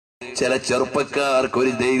ചില ചെറുപ്പക്കാർക്ക്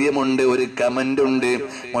ഒരു ധൈര്യമുണ്ട്, ഒരു കമന്റ് ഉണ്ട്.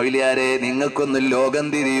 മൊയ്ലിയാരെ, നിങ്ങൾക്കൊന്നും ലോകം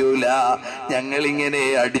തിരിയൂല, ഞങ്ങളിങ്ങനെ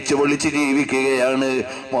അടിച്ചു പൊളിച്ച് ജീവിക്കുകയാണ്.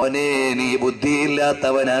 മോനെ, നീ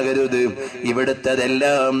ബുദ്ധിയില്ലാത്തവനാകരുത്,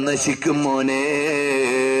 ഇവിടുത്തതെല്ലാം നശിക്കും മോനെ.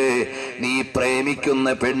 നീ പ്രേമിക്കുന്ന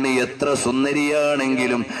പെണ്ണ് എത്ര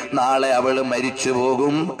സുന്ദരിയാണെങ്കിലും നാളെ അവള് മരിച്ചു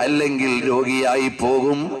പോകും, അല്ലെങ്കിൽ രോഗിയായി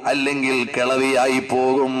പോകും, അല്ലെങ്കിൽ കിളവിയായി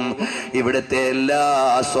പോകും. ഇവിടുത്തെ എല്ലാ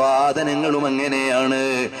സ്വാധനങ്ങളും അങ്ങനെയാണ്.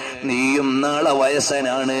 നീയും നാളെ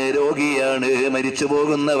വയസ്സനാണ്, രോഗിയാണ്, മരിച്ചു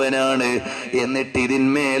പോകുന്നവനാണ്. എന്നിട്ട്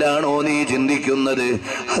ഇതിന്മേലാണോ നീ ചിന്തിക്കുന്നത്?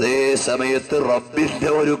 അതേ സമയത്ത് റബ്ബിന്റെ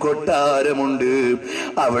ഒരു കൊട്ടാരമുണ്ട്,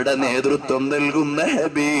 അവിടെ നേതൃത്വം നൽകുന്ന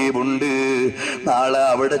ഹബീബുണ്ട്. നാളെ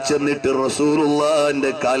അവിടെ ചെന്നിട്ട്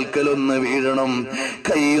റസൂലുള്ളാന്റെ കാൽക്കലൊന്ന് വീഴണം,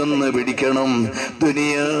 കൈയൊന്ന് പിടിക്കണം.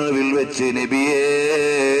 ദുനിയാവിൽ വെച്ച് നബിയേ,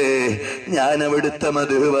 ഞാൻ അവിടുത്തെ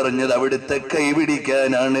മധു പറഞ്ഞത് അവിടുത്തെ കൈ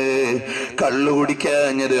പിടിക്കാനാണ്, കള്ളു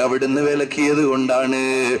കുടിക്കാഞ്ഞത് അവിടുന്ന് വിലക്കിയത് കൊണ്ടാണ്,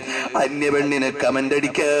 അന്യപെണ്ണിനെ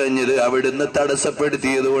കമന്റടിക്കാഞ്ഞത് അവിടുന്ന്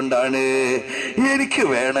തടസ്സപ്പെടുത്തിയത് കൊണ്ടാണ്. എനിക്ക്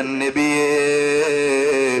വേണം നബിയേ,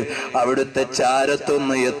 അവിടുത്തെ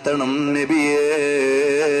ചാരത്തൊന്ന് എത്തണം നബിയേ.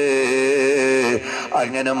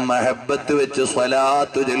 അങ്ങനെ മഹബത്ത് വെച്ച്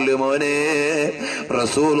സ്വലാത്തു ചൊല്ലു മോനെ,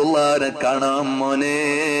 റസൂലുള്ളാനെ കാണാം മോനെ.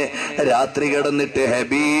 രാത്രി കിടന്നിട്ട്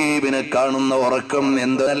ഹബീബിനെ കാണുന്ന ഉറക്കം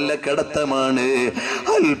എന്ത് നല്ല കിടത്തമാണ്.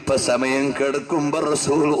 അല്പസമയം കിടക്കുമ്പോ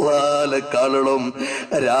റസൂലുള്ളാനെ കാണണം.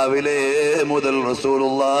 രാവിലെ മുതൽ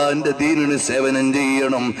റസൂലുള്ളാന്റെ ദീനിന് സേവനം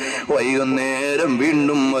ചെയ്യണം. വൈകുന്നേരം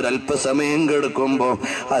വീണ്ടും ഒരല്പസമയം കിടക്കുമ്പോ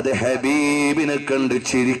അത് ഹബീബിനെ കണ്ട്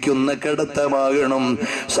ചിരിക്കുന്ന കിടത്തമാകണം,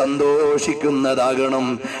 സന്തോഷിക്കുന്നതാകണം.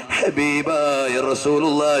 ഹബീബായ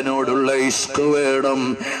റസൂലുള്ളാഹിനോടുള്ള ഇഷ്ഖ് വേണം,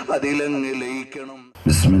 അതിലങ്ങ് ലയിക്കണം.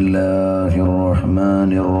 ബിസ്മില്ലാഹിർ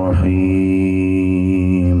റഹ്മാനിർ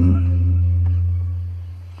റഹീം.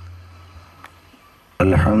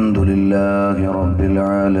 അൽഹംദുലില്ലാഹി റബ്ബിൽ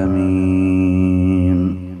ആലമീൻ.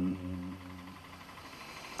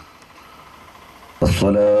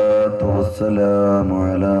 വസ്സലാത്തു വസ്സലാമു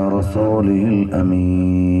അലാ റസൂലിൽ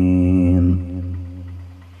അമീൻ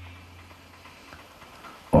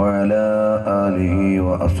وعلى آله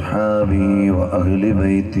وأصحابه وأهل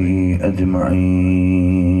بيته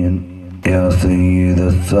أجمعين. يا سيد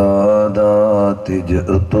السادات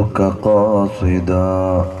جئتك قاصدا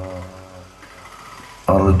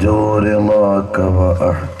أرجو رضاك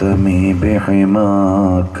وأحتمي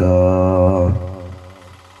بحماك.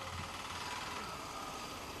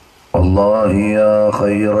 والله يا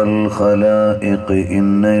خير الخلائق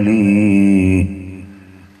إن لي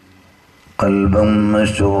قلبا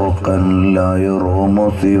مشوقا لا يروم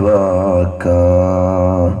سواك.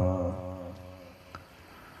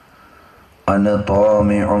 أنا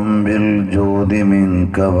طامع بالجود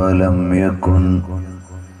منك ولم يكن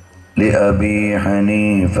لأبي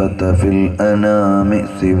حنيفة في الأنام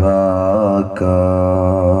سواك.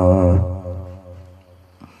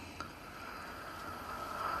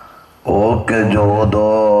 ओ के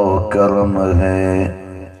जोदो करम है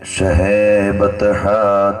शहेबतहा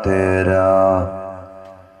तेरा,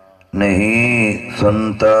 नहीं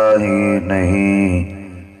सुनता ही नहीं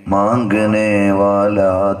मांगने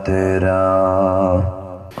वाला तेरा.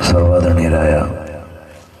 സർവ്വധനീയരായ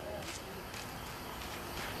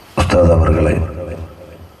ഉസ്താദ് അവർകളെ,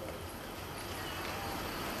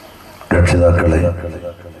 രക്ഷിതാക്കളെ,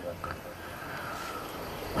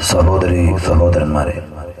 സഹോദരി സഹോദരന്മാരെ,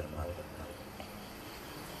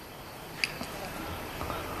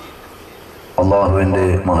 അള്ളാഹുവിന്റെ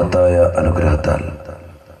മഹത്തായ അനുഗ്രഹത്താൽ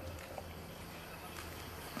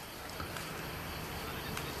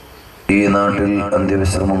ഈ നാട്ടിൽ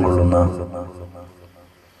അന്ത്യവിശ്രമം കൊള്ളുന്ന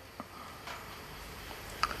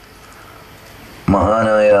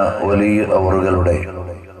മഹാനായ വലിയ അവറുകളുടെ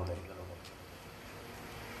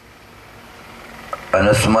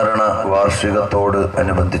അനുസ്മരണ വാർഷികത്തോട്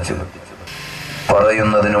അനുബന്ധിച്ച്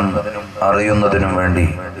പറയുന്നതിനും അറിയുന്നതിനും വേണ്ടി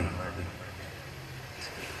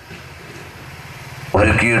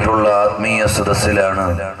ഒരുക്കിയിട്ടുള്ള ആത്മീയ സദസ്സിലാണ്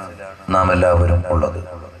നാം എല്ലാവരും ഉള്ളത്.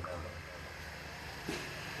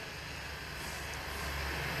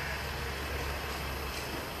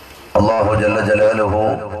 അല്ലാഹു ജല്ല ജലാലുഹു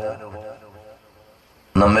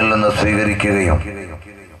നമ്മിൽ നിന്ന് സ്വീകരിക്കുകയും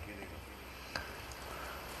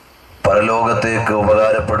പരലോകത്തേക്ക്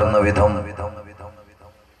ഉപകാരപ്പെടുന്ന വിധം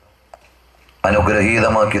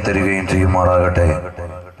അനുഗ്രഹീതമാക്കി തരികയും ചെയ്യുമാറാകട്ടെ.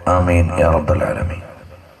 ആമീൻ യാ റബ്ബൽ ആലമീൻ.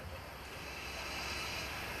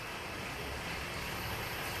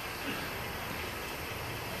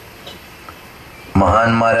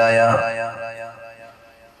 മഹാന്മാരായ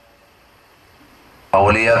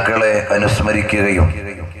ഔലിയാക്കളെ അനുസ്മരിക്കുകയും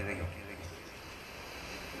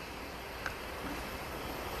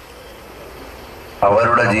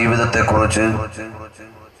അവരുടെ ജീവിതത്തെക്കുറിച്ച്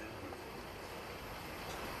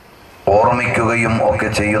ഓർമ്മിക്കുകയും ഒക്കെ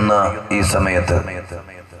ചെയ്യുന്ന ഈ സമയത്ത്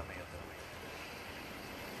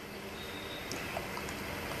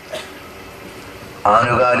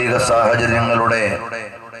ആനുകാലിക സാഹചര്യങ്ങളുടെ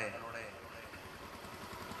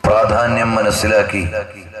പ്രാധാന്യം മനസ്സിലാക്കി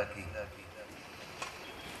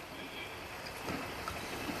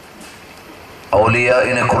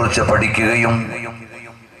ഔലിയാഇനെ കുറിച്ച് പഠിക്കുകയും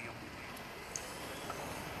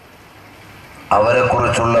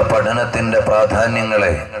അവരെക്കുറിച്ചുള്ള പഠനത്തിന്റെ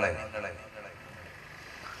പ്രാധാന്യങ്ങളെ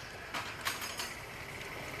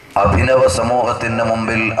അഭിനവ സമൂഹത്തിന്റെ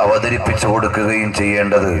മുമ്പിൽ അവതരിപ്പിച്ചു കൊടുക്കുകയും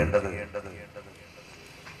ചെയ്യേണ്ടത്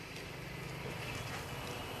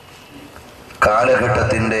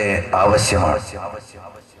കാലഘട്ടത്തിന്റെ ആവശ്യമാണ്.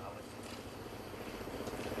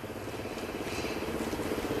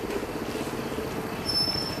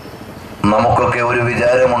 നമുക്കൊക്കെ ഒരു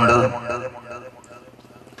വിചാരമുണ്ട്,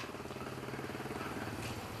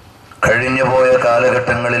 കഴിഞ്ഞുപോയ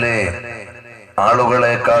കാലഘട്ടങ്ങളിലെ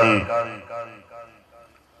ആളുകളെക്കാൾ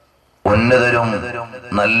ഉന്നതരും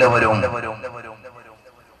നല്ലവരും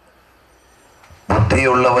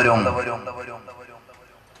ബുദ്ധിയുള്ളവരും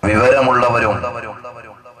വിവരമുള്ളവരും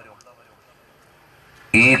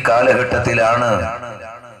ഈ കാലഘട്ടത്തിലാണ്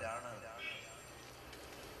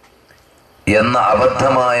എന്ന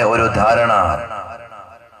അബദ്ധമായ ഒരു ധാരണ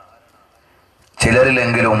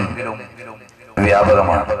ചിലരിലെങ്കിലും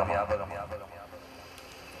വ്യാപകമാണ്.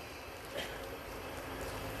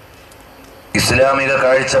 ഇസ്ലാമിക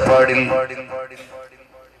കാഴ്ചപ്പാടിൽ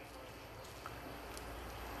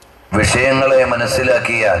വിഷയങ്ങളെ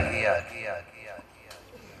മനസ്സിലാക്കിയാൽ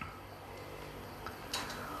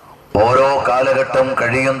ഓരോ കാലഘട്ടം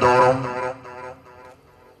കഴിയുന്തോറും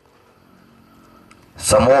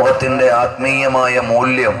സമൂഹത്തിന്റെ ആത്മീയമായ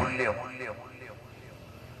മൂല്യം,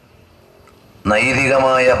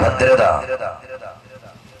 നൈതികമായ ഭദ്രത,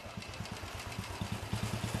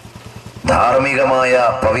 ധാർമ്മികമായ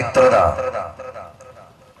പവിത്രത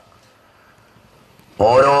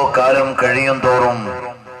ഓരോ കാലം കഴിയുന്തോറും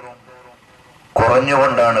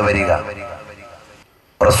കുറഞ്ഞുകൊണ്ടാണ് വരിക.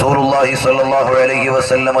 റസൂലുള്ളാഹി സ്വല്ലല്ലാഹു അലൈഹി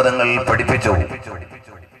വസല്ലം തങ്ങൾ പഠിപ്പിച്ചു,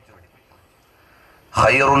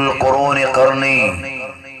 ഖൈറുൽ ഖുറൂനി ഖർനി,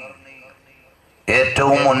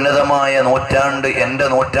 ഏറ്റവും ഉന്നതമായ നൂറ്റാണ്ട് എന്റെ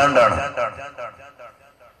നൂറ്റാണ്ടാണ്.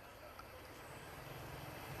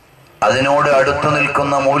 അതിനോട് അടുത്തു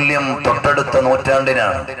നിൽക്കുന്ന മൂല്യം തൊട്ടടുത്ത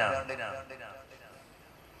നൂറ്റാണ്ടിനാണ്.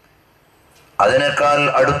 അതിനേക്കാൾ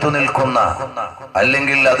അടുത്തു നിൽക്കുന്ന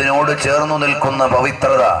അല്ലെങ്കിൽ അതിനോട് ചേർന്നു നിൽക്കുന്ന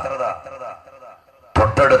പവിത്രത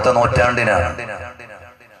തൊട്ടടുത്ത നൂറ്റാണ്ടിനാണ്.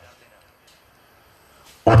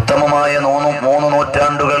 ഉത്തമമായ മൂന്ന്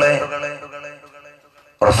നൂറ്റാണ്ടുകളെ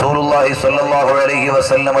റസൂലുള്ളാഹി സ്വല്ലല്ലാഹു അലൈഹി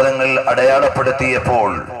വസല്ലം തങ്ങൾ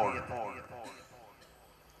അടയാളപ്പെടുത്തിയപ്പോൾ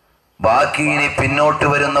ബാക്കി ഇനി പിന്നോട്ട്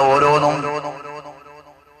വരുന്ന ഓരോന്നും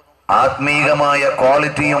ആത്മീയമായ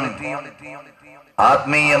ക്വാളിറ്റിയും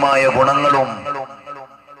ആത്മീയമായ ഗുണങ്ങളും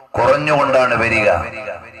കുറഞ്ഞുകൊണ്ടാണ് വരിക.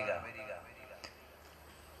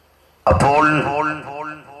 അപ്പോൾ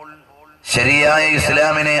ശരിയായ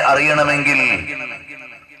ഇസ്ലാമിനെ അറിയണമെങ്കിൽ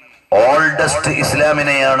ഓൾഡസ്റ്റ്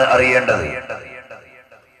ഇസ്ലാമിനെയാണ് അറിയേണ്ടത്.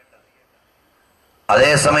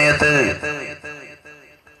 അതേ സമയത്ത്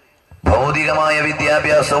ഭൗതികമായ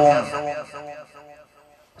വിദ്യാഭ്യാസവും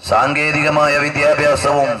സാങ്കേതികമായ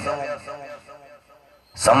വിദ്യാഭ്യാസവും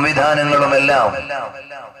സംവിധാനങ്ങളുമെല്ലാം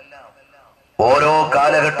ഓരോ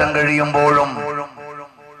കാലഘട്ടം കഴിയുമ്പോഴും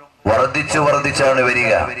വർദ്ധിച്ചാണ്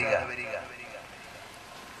വരിക.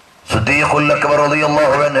 സിദ്ദീഖുൽ അക്ബർ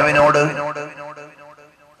റളിയല്ലാഹു അൻഹുവിനോട്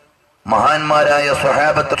മഹാന്മാരായ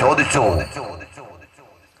സ്വഹാബത്ത് ചോദിച്ചു,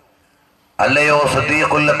 അല്ലയോ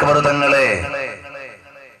സിദ്ദീഖുൽ അക്ബർ തങ്ങളെ,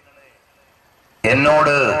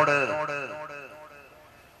 എന്നോട്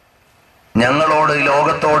ഞങ്ങളോട്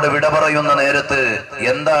ലോകത്തോട് വിട പറയുന്ന നേരത്ത്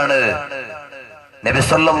എന്താണ് നബി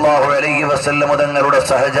സല്ലല്ലാഹു അലൈഹി വസല്ലം തങ്ങളുടെ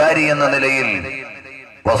സഹചാരി എന്ന നിലയിൽ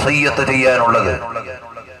വസിയ്യത്ത് ചെയ്യാനുള്ളത്?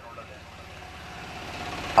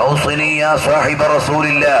 ഔസിനി യാ സാഹിബ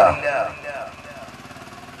റസൂലില്ലാഹ്,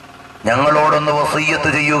 ഞങ്ങളോടൊന്ന് വസിയ്യത്ത്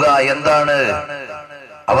ചെയ്യുക, എന്താണ്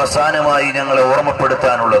അവസാനമായി ഞങ്ങളെ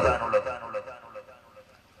ഓർമ്മപ്പെടുത്താനുള്ളത്?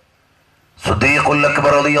 സിദ്ദീഖുൽ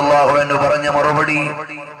അക്ബർ റളിയല്ലാഹു അൻഹു പറഞ്ഞ മറുപടി,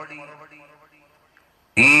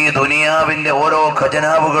 ഈ ദുനിയാവിന്റെ ഓരോ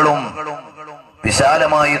ഖജനാവുകളും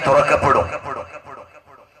വിശാലമായി തുറക്കപ്പെടും.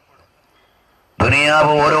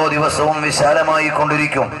 ദുനിയാവ് ഓരോ ദിവസവും വിശാലമായി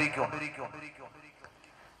കൊണ്ടിരിക്കും.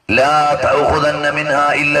 ലാ തഅഖുദന്ന മിൻഹാ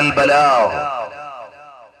ഇല്ലൽ ബലാഗ്,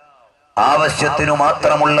 ആവശ്യത്തിനു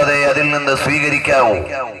മാത്രമുള്ളതേ അതിൽ നിന്ന് സ്വീകരിക്കാവൂ.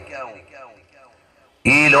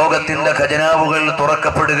 ഈ ലോകത്തിന്റെ ഖജനാവുകൾ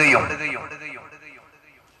തുറക്കപ്പെടുകയും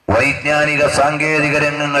വൈജ്ഞാനിക സാങ്കേതിക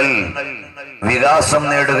രംഗങ്ങൾ വികാസം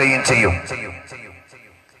നേടുകയും ചെയ്യും.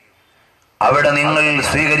 അവിടെ നിങ്ങൾ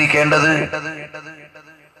സ്വീകരിക്കേണ്ടത്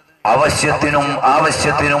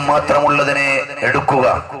ആവശ്യത്തിനും മാത്രമുള്ളതിനെ എടുക്കുക.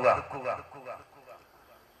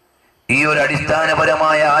 ഈ ഒരു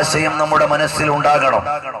അടിസ്ഥാനപരമായ ആശയം നമ്മുടെ മനസ്സിൽ ഉണ്ടാകണം.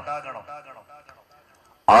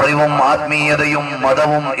 അറിവും ആത്മീയതയും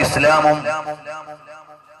മതവും ഇസ്ലാമും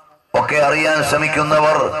ഒക്കെ അറിയാൻ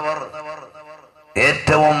ശ്രമിക്കുന്നവർ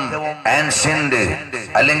ഏറ്റവും ആൻഷ്യന്റ്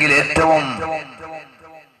അല്ലെങ്കിൽ ഏറ്റവും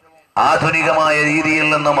ആധുനികമായ രീതിയിൽ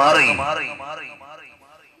നിന്ന് മാറി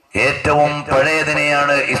ഏറ്റവും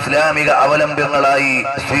പഴയതിനെയാണ് ഇസ്ലാമിക അവലംബങ്ങളായി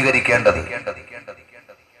സ്വീകരിക്കേണ്ടത്.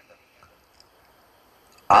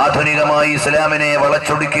 ആധുനികമായി ഇസ്ലാമിനെ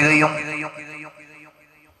വളച്ചൊടിക്കുകയും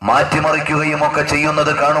മാറ്റിമറിക്കുകയും ഒക്കെ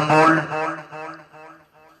ചെയ്യുന്നത് കാണുമ്പോൾ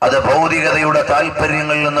അത് ഭൗതികതയുടെ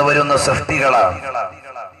താല്പര്യങ്ങളിൽ നിന്ന് വരുന്ന സൃഷ്ടികളാണ്.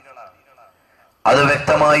 അത്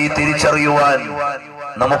വ്യക്തമായി തിരിച്ചറിയുവാൻ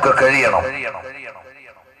നമുക്ക് കഴിയണം.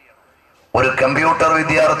 ഒരു കമ്പ്യൂട്ടർ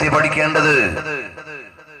വിദ്യാർത്ഥി പഠിക്കേണ്ടത്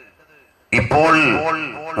ഇപ്പോൾ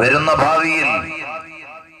വരുന്ന ഭാവിയിൽ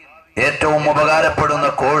ഏറ്റവും ഉപകാരപ്പെടുന്ന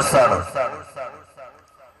കോഴ്സാണ്.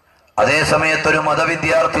 അതേസമയത്തൊരു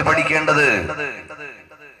മതവിദ്യാർത്ഥി പഠിക്കേണ്ടത്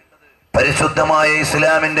പരിശുദ്ധമായ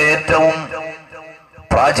ഇസ്ലാമിന്റെ ഏറ്റവും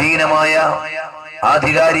പ്രാചീനമായ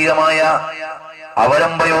ആധികാരികമായ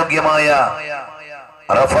അവലംബയോഗ്യമായ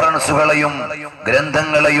റഫറൻസുകളെയും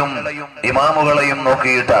ഗ്രന്ഥങ്ങളെയും ഇമാമുകളെയും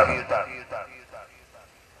നോക്കിയിട്ടാണ്.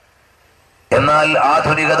 എന്നാൽ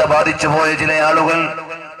ആധുനികത ബാധിച്ചുപോയ ചില ആളുകൾ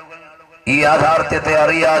ഈ യാഥാർത്ഥ്യത്തെ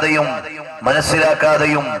അറിയാതെയും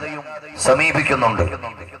മനസ്സിലാക്കാതെയും സമീപിക്കുന്നുണ്ട്.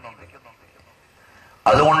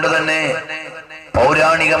 അതുകൊണ്ട് തന്നെ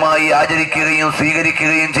പൗരാണികമായി ആചരിക്കുകയും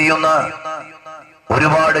സ്വീകരിക്കുകയും ചെയ്യുന്ന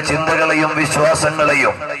ഒരുപാട് ചിന്തകളെയും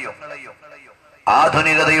വിശ്വാസങ്ങളെയും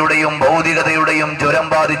ആധുനികതയുടെയും ഭൗതികതയുടെയും ജ്വരം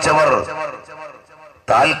ബാധിച്ചവർ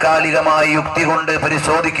താൽക്കാലികമായ യുക്തി കൊണ്ട്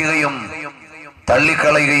പരിശോധിക്കുകയും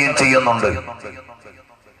തള്ളിക്കളയുകയും ചെയ്യുന്നുണ്ട്.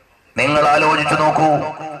 നിങ്ങൾ ആലോചിച്ചു നോക്കൂ,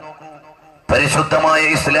 പരിശുദ്ധമായ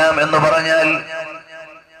ഇസ്ലാം എന്ന് പറഞ്ഞാൽ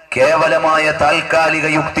കേവലമായ താൽക്കാലിക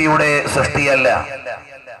യുക്തിയുടെ സൃഷ്ടിയല്ല.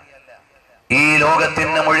 ഈ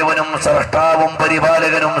ലോകത്തിന് മുഴുവനും സ്രഷ്ടാവും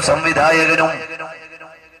പരിപാലകനും സംവിധായകനും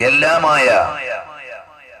എല്ലാമായ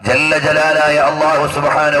ജല്ല ജലാലായ അല്ലാഹു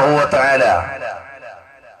സുബ്ഹാനഹു വ തആല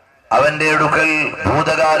അവന്റെ അടുക്കൽ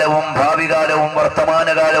ഭൂതകാലവും ഭാവികാലവും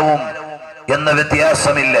വർത്തമാനകാലവും എന്ന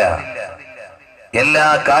വ്യത്യാസമില്ല. എല്ലാ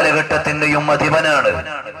കാലഘട്ടത്തിന്റെയും അധിപനാണ്,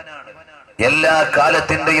 എല്ലാ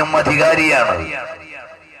കാലത്തിന്റെയും അധികാരിയാണ്.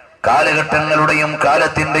 കാലഘട്ടങ്ങളുടെയും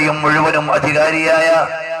കാലത്തിന്റെയും മുഴുവനും അധികാരിയായ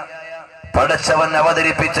പടച്ചവൻ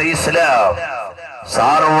അവതരിപ്പിച്ച ഇസ്ലാം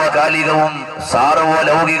സാർവകാലികവും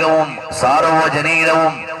സാർവലൗകികവും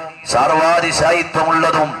സാർവജനീനവും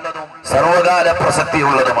സർവാതിശായിത്വമുള്ളതും സർവകാല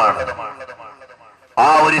പ്രസക്തിയുള്ളതുമാണ്. ആ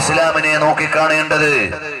ഒരു ഇസ്ലാമിനെ നോക്കിക്കാണേണ്ടത്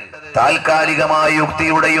താൽക്കാലികമായ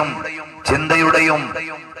യുക്തിയുടെയും ചിന്തയുടെയും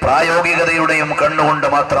പ്രായോഗികതയുടെയും കണ്ണുകൊണ്ട്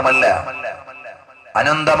മാത്രമല്ല,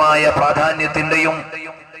 അനന്തമായ പ്രാധാന്യത്തിന്റെയും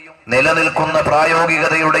നിലനിൽക്കുന്ന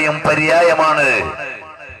പ്രായോഗികതയുടെയും പര്യായമാണ്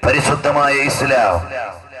പരിശുദ്ധമായ ഇസ്ലാം.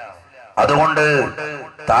 അതുകൊണ്ട്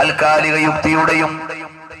താൽക്കാലിക യുക്തിയുടെയും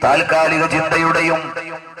താൽക്കാലിക ചിന്തയുടെയും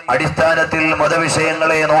അടിസ്ഥാനത്തിൽ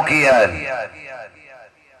മതവിഷയങ്ങളെ നോക്കിയാൽ,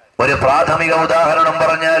 ഒരു പ്രാഥമിക ഉദാഹരണം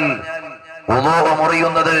പറഞ്ഞാൽ, വുളൂ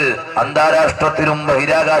മുറിയുന്നത് അന്താരാഷ്ട്രത്തിലും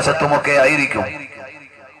ബഹിരാകാശത്തുമൊക്കെ ആയിരിക്കും.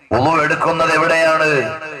 വുളൂ എടുക്കുന്നത് എവിടെയാണ്?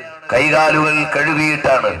 കൈകാലുകൾ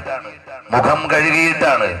കഴുകിയിട്ടാണ്, മുഖം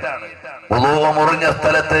കഴുകിയിട്ടാണ്. വുളൂ മുറിഞ്ഞ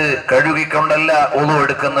സ്ഥലത്ത് കഴുകിക്കൊണ്ടല്ല വുളൂ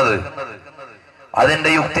എടുക്കുന്നത്. അതിന്റെ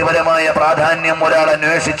യുക്തിപരമായ പ്രാധാന്യം ഒരാൾ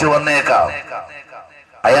അന്വേഷിച്ചു വന്നേക്കാം.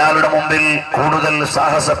 അയാളുടെ മുമ്പിൽ കൂടുതൽ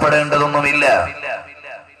സാഹസപ്പെടേണ്ടതൊന്നുമില്ല.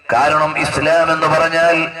 കാരണം ഇസ്ലാം എന്ന്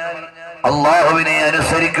പറഞ്ഞാൽ അള്ളാഹുവിനെ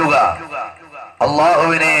അനുസരിക്കുക,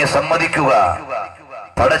 അള്ളാഹുവിനെ സമ്മതിക്കുക,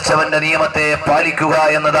 പടച്ചവന്റെ നിയമത്തെ പാലിക്കുക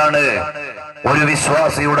എന്നതാണ് ഒരു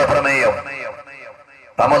വിശ്വാസിയുടെ പ്രമേയം.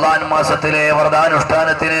 റമദാൻ മാസത്തിലെ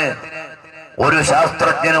വ്രതാനുഷ്ഠാനത്തിന് ഒരു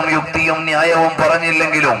ശാസ്ത്രജ്ഞനും യുക്തിയും ന്യായവും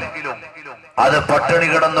പറഞ്ഞില്ലെങ്കിലും അത് പട്ടിണി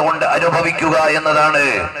കിടന്നുകൊണ്ട് അനുഭവിക്കുക എന്നതാണ്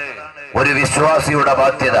ഒരു വിശ്വാസിയുടെ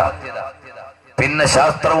ബാധ്യത. പിന്നെ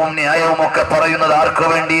ശാസ്ത്രവും ന്യായവും ഒക്കെ പറയുന്നത് ആർക്കു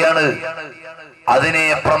വേണ്ടിയാണ്? അതിനെ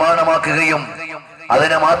പ്രമാണമാക്കുകയും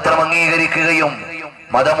അതിനെ മാത്രം അംഗീകരിക്കുകയും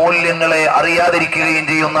മതമൂല്യങ്ങളെ അറിയാതിരിക്കുകയും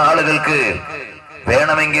ചെയ്യുന്ന ആളുകൾക്ക്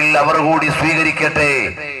വേണമെങ്കിൽ അവർ കൂടി സ്വീകരിക്കട്ടെ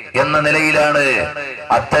എന്ന നിലയിലാണ്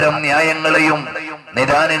അത്തരം ന്യായങ്ങളെയും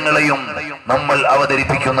നിദാനങ്ങളെയും നമ്മൾ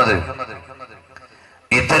അവതരിപ്പിക്കുന്നത്.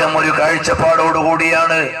 ഇത്തരം ഒരു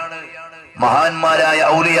കാഴ്ചപ്പാടോടുകൂടിയാണ് മഹാന്മാരായ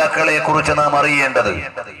ഔലിയാക്കളെ കുറിച്ച് നാം അറിയേണ്ടത്.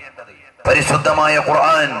 പരിശുദ്ധമായ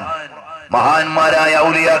ഖുർആൻ മഹാന്മാരായ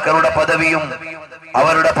ഔലിയാക്കളുടെ പദവിയും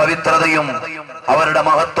അവരുടെ പവിത്രതയും അവരുടെ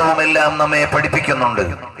മഹത്വവും എല്ലാം നമ്മെ പഠിപ്പിക്കുന്നുണ്ട്.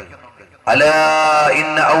 അലാ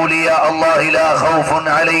ഇന്ന ഔലിയാ അല്ലാഹി ലാ ഖൗഫുൻ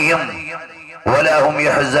അലൈഹിം വലാ ഹും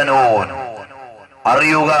യഹ്സനൂൻ.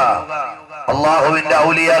 അറിയുക, അല്ലാഹുവിന്റെ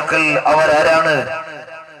ഔലിയാക്കൾ അവരാരാണ്?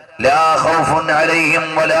 ലാ ഖൗഫുൻ അലൈഹിം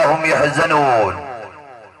വലാ ഹും യഹ്സനൂൻ.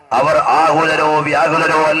 അവർ ആകുലരോ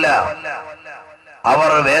വ്യാകുലരോ അല്ല.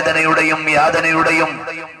 അവർ വേദനയുടെയും യാതനയുടെയും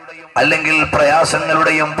അല്ലെങ്കിൽ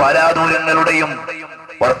പ്രയാസങ്ങളുടെയും പരാദൂരങ്ങളുടെയും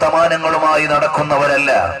വർത്തമാനങ്ങളുമായി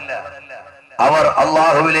നടക്കുന്നവരല്ല. അവർ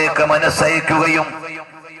അള്ളാഹുവിലേക്ക് മനസ്സയക്കുകയും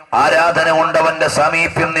ആരാധന കൊണ്ടവന്റെ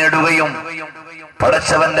സാമീപ്യം നേടുകയും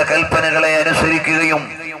പടച്ചവന്റെ കൽപ്പനകളെ അനുസരിക്കുകയും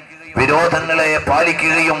വിരോധങ്ങളെ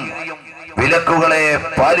പാലിക്കുകയും വിലക്കുകളെ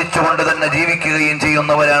പാലിച്ചുകൊണ്ട് തന്നെ ജീവിക്കുകയും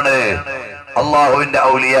ചെയ്യുന്നവരാണ് അള്ളാഹുവിന്റെ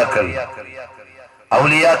ഔലിയാക്കൾ.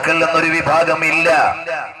 ഔലിയാക്കൾ എന്നൊരു വിഭാഗം ഇല്ല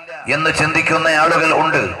എന്ന് ചിന്തിക്കുന്ന ആളുകൾ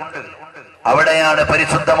ഉണ്ട്. അവിടെയാണ്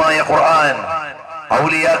പരിശുദ്ധമായ ഖുർആൻ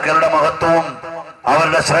ഔലിയാക്കളുടെ മഹത്വവും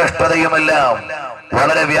അവരുടെ ശ്രേഷ്ഠതയുമെല്ലാം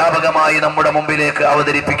വളരെ വ്യാപകമായി നമ്മുടെ മുമ്പിലേക്ക്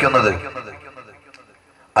അവതരിപ്പിക്കുന്നത്.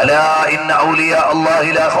 അലാ ഇന്ന ഔലിയാ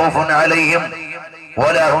അല്ലാഹി ലാ ഖൗഫുൻ അലൈഹിം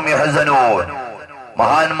വലാ ഹും യഹ്സനൂൻ.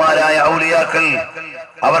 മഹാന്മാരായ ഔലിയാക്കൾ,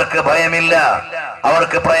 അവർക്ക് ഭയമില്ല,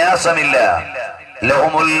 അവർക്ക് പ്രയാസമില്ല.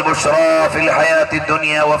 ലഹുമുൽ ബുശ്റാ ഫിൽ ഹയാത്തി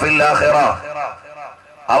ദുനിയ വഫിൽ ആഖിറ.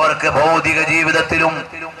 അവർക്ക് ഭൗതിക ജീവിതത്തിലും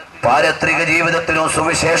പാരത്രിക ജീവിതത്തിലും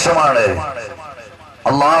സുവിശേഷമാണ്.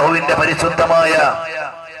 അള്ളാഹുവിന്റെ പരിശുദ്ധമായ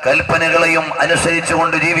കൽപ്പനകളെയും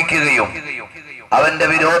അനുസരിച്ചുകൊണ്ട് ജീവിക്കുകയും അവന്റെ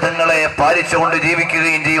വിരോധങ്ങളെ പാലിച്ചുകൊണ്ട്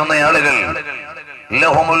ജീവിക്കുകയും ചെയ്യുന്ന ആളുകൾ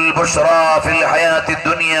ലഹുമുൽ ബുശ്റാ ഫിൽ ഹയാത്തി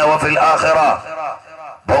ദുനിയ വഫിൽ ആഖിറ.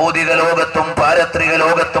 ഭൗതിക ലോകത്തും പാരത്രിക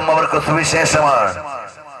ലോകത്തും അവർക്ക് സുവിശേഷമാണ്.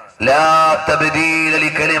 ലാ തബ്ദീല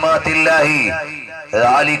ലികലിമാത്തില്ലാഹി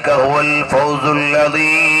ദാലിക ഹുവൽ ഫൗസുൽ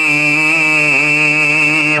അദീം.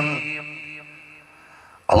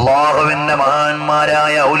 അല്ലാഹുവിന്റെ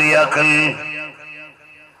മഹാന്മാരായ ഔലിയാക്കൾ,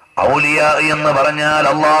 ഔലിയാ എന്ന് പറഞ്ഞാൽ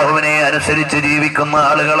അല്ലാഹുവിനെ അനുസരിച്ച് ജീവിക്കുന്ന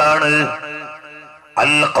ആളുകളാണ്.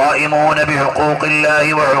 അൽ ഖായിമൂന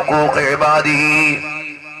ബിഹുഖൂഖില്ലാഹി വഹുഖൂഖി ഇബാദിഹി.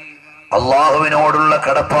 അല്ലാഹുവിനോടുള്ള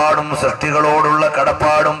കടപ്പാടും സൃഷ്ടികളോടുള്ള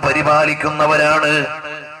കടപ്പാടും പരിപാലിക്കുന്നവരാണ്.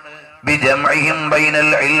 ബിജംഇഹിം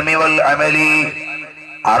ബൈനൽ ഇൽമി വൽ അമലി.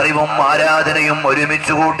 അറിവും ആരാധനയും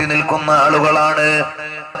ഒരുമിച്ച് കൂട്ടി നിൽക്കുന്ന ആളുകളാണ്.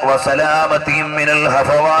 വസലാമതിഹിം മിനൽ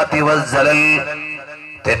ഹഫവാതി വസ്സലൽ.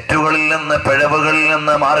 തെറ്റുകളിൽ നിന്ന്, പിഴവുകളിൽ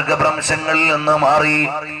നിന്ന്, മാർഗഭ്രംശങ്ങളിൽ നിന്ന് മാറി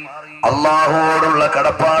അള്ളാഹുവോടുള്ള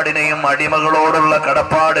കടപ്പാടിനെയും അടിമകളോടുള്ള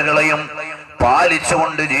കടപ്പാടുകളെയും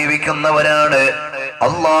പാലിച്ചുകൊണ്ട് ജീവിക്കുന്നവരാണ്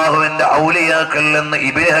അള്ളാഹുവിന്റെ ഔലിയാക്കൾ എന്ന്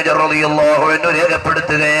ഇബ്നു ഹജർ റളിയല്ലാഹു അൻഹു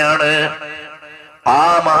രേഖപ്പെടുത്തുകയാണ്. ആ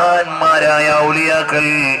മഹാന്മാരായ ഔലിയാക്കൾ,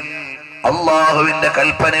 അള്ളാഹുവിന്റെ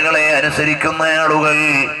കൽപ്പനകളെ അനുസരിക്കുന്ന ആളുകൾ,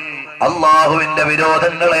 അള്ളാഹുവിന്റെ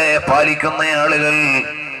വിരോധങ്ങളെ പാലിക്കുന്ന ആളുകൾ,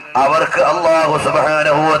 അവർക്ക് അല്ലാഹു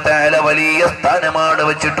സുബ്ഹാനഹു വ തആല വലിയ സ്ഥാനമാണ്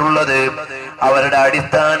വെച്ചിട്ടുള്ളത്. അവരുടെ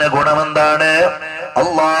അടിസ്ഥാന ഗുണമെന്താണ്?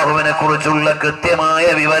 അള്ളാഹുവിനെ കുറിച്ചുള്ള കൃത്യമായ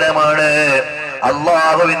വിവരമാണ്.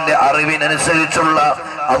 അള്ളാഹുവിന്റെ അറിവിനനുസരിച്ചുള്ള,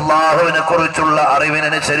 അള്ളാഹുവിനെ കുറിച്ചുള്ള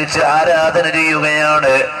അറിവിനനുസരിച്ച് ആരാധന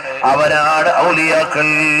ചെയ്യുകയാണ്. അവരാണ് ഔലിയാക്കൾ.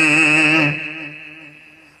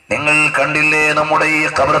 നിങ്ങൾ കണ്ടില്ലേ, നമ്മുടെ ഈ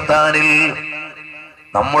ഖബർസ്ഥാനിൽ,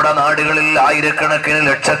 നമ്മുടെ നാടുകളിൽ ആയിരക്കണക്കിന്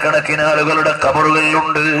ലക്ഷക്കണക്കിന് ആളുകളുടെ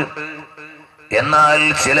ഖബറുകളുണ്ട്. എന്നാൽ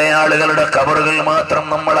ചില ആളുകളുടെ ഖബറുകൾ മാത്രം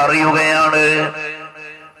നമ്മൾ അറിയുകയാണ്.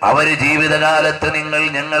 അവര് ജീവിതകാലത്ത് നിങ്ങൾ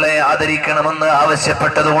ഞങ്ങളെ ആദരിക്കണമെന്ന്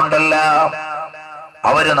ആവശ്യപ്പെട്ടത് കൊണ്ടല്ല,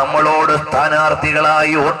 അവര് നമ്മളോട്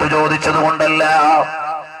സ്ഥാനാർത്ഥികളായി വോട്ട് ചോദിച്ചത് കൊണ്ടല്ല,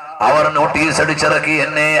 അവർ നോട്ടീസ് അടിച്ചിറക്കി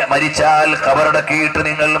എന്നെ മരിച്ചാൽ ഖബറടക്കിയിട്ട്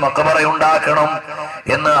നിങ്ങൾ മഖബറയുണ്ടാക്കണം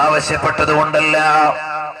എന്ന് ആവശ്യപ്പെട്ടത് കൊണ്ടല്ല.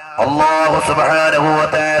 അല്ലാഹു സുബ്ഹാനഹു വ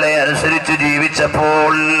തആല അനുസരിച്ച്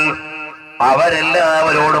ജീവിച്ചപ്പോൾ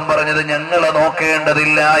അവരെല്ലാവരോടും പറഞ്ഞത് ഞങ്ങളെ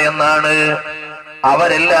നോക്കേണ്ടതില്ല എന്നാണ്.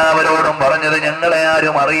 അവരെല്ലാവരോടും പറഞ്ഞത് ഞങ്ങളെ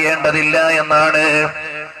ആരും അറിയേണ്ടതില്ല എന്നാണ്.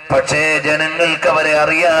 പക്ഷേ ജനങ്ങൾക്ക് അവരെ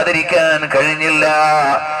അറിയാതിരിക്കാൻ കഴിഞ്ഞില്ല.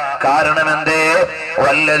 കാരണം എന്തേ?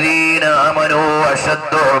 വല്ലദീന ആമനൂ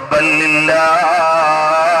അശദ്ദു ഹുബ്ബൻ ലില്ലാഹ്.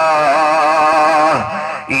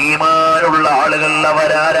 ഈമാനുള്ള ആളുകൾ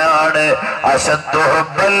അവരാരാണ്? അശദ്ദു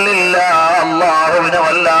ഹുബ്ബൻ ലില്ലാഹ്. അല്ലാഹുവിനെ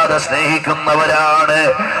വല്ലാതെ സ്നേഹിക്കുന്നവരാണ്.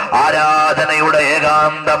 ആരാധനയുടെ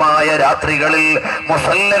ഏകാന്തമായ രാത്രികളിൽ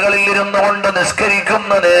മുസല്ലകളിൽ ഇരുന്നു കൊണ്ട്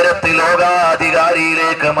നിസ്കരിക്കുന്ന നേരത്തിൽ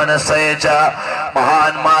ലോകാധികാരിയിലേക്ക് മനസ്സയച്ച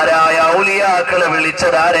മഹാന്മാരായ ഔലിയാക്കളെ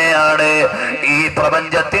വിളിച്ചതാരെയാണ്? ഈ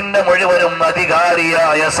പ്രപഞ്ചത്തിന്റെ മുഴുവനും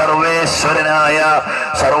അധികാരിയായ സർവേശ്വരനായ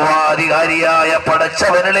സർവാധികാരിയായ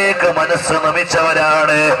പടച്ചവനിലേക്ക് മനസ്സ്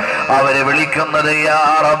നമിച്ചവരാണ്. അവരെ വിളിക്കുന്നത് യാ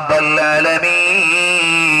റബ്ബൽ ആലമീൻ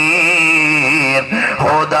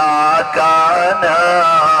खुदा का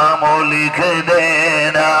नाम लिख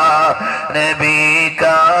देना नबी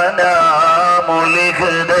का नाम लिख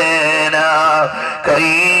देना,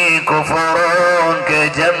 कई कुफरों के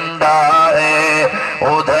झंडा है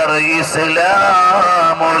उधर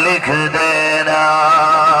इस्लाम लिख देना.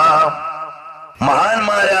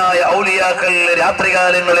 മഹാന്മാരായ ഔലിയാക്കൾ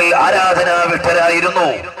രാത്രികാലങ്ങളിൽ ആരാധനാ വിട്ടരായിരുന്നു.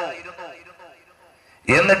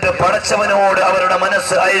 എന്നിട്ട് പടച്ചവനോട് അവരുടെ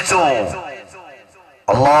മനസ്സ് അയച്ചു.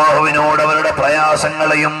 അള്ളാഹുവിനോട് അവരുടെ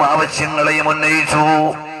പ്രയാസങ്ങളെയും ആവശ്യങ്ങളെയും ഉന്നയിച്ചു.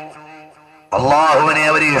 അള്ളാഹുവിനെ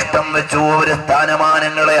അവര് ഇഷ്ടം വെച്ചു. അവര്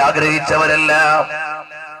സ്ഥാനമാനങ്ങളെ ആഗ്രഹിച്ചവരല്ല,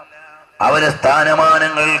 അവര്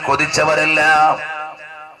സ്ഥാനമാനങ്ങൾ കൊതിച്ചവരല്ല.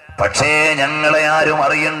 പക്ഷേ ഞങ്ങളെ ആരും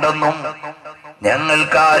അറിയണ്ടെന്നും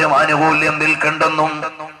ഞങ്ങൾക്കാരും ആനുകൂല്യം നിൽക്കണ്ടെന്നും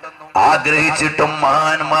ആഗ്രഹിച്ചിട്ടും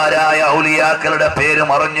മഹാന്മാരായ ഔലിയാക്കളുടെ പേര്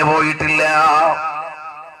മറഞ്ഞുപോയിട്ടില്ല.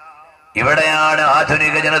 ഇവിടെയാണ്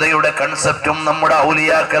ആധുനിക ജനതയുടെ കൺസെപ്റ്റും നമ്മുടെ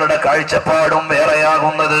ഔലിയാക്കളുടെ കാഴ്ചപ്പാടും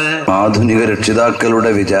വേറെയാകുന്നത്. ആധുനിക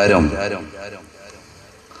രക്ഷിതാക്കളുടെ വിചാരം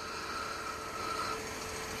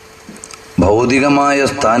ഭൗതികമായ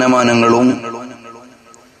സ്ഥാനമാനങ്ങളും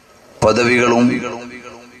പദവികളും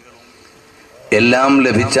എല്ലാം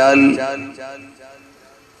ലഭിച്ചാൽ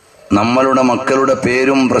നമ്മളുടെ മക്കളുടെ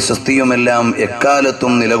പേരും പ്രശസ്തിയുമെല്ലാം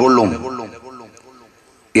എക്കാലത്തും നിലകൊള്ളും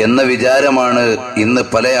എന്ന വിചാരമാണ് ഇന്ന്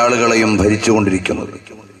പല ആളുകളെയും ഭരിച്ചുകൊണ്ടിരിക്കുന്നത്.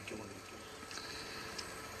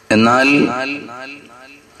 എന്നാൽ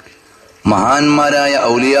മഹാന്മാരായ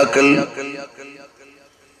ഔലിയാക്കൾ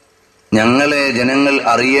ഞങ്ങളെ ജനങ്ങൾ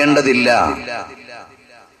അറിയേണ്ടതില്ല,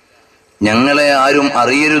 ഞങ്ങളെ ആരും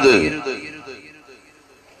അറിയരുത്,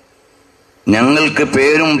 ഞങ്ങൾക്ക്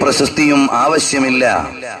പേരും പ്രശസ്തിയും ആവശ്യമില്ല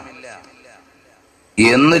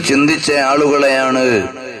എന്ന് ചിന്തിച്ച ആളുകളെയാണ്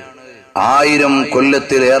 1000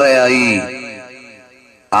 കൊല്ലത്തിലേറെയായി,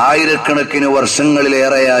 ആയിരക്കണക്കിന്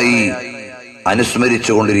വർഷങ്ങളിലേറെയായി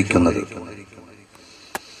അനുസ്മരിച്ചുകൊണ്ടിരിക്കുന്നത്.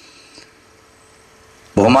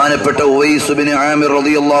 ബഹുമാനപ്പെട്ട ഉവൈസ് ബിൻ ആമിർ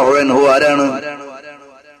റളിയല്ലാഹു അൻഹു ആരാണ്?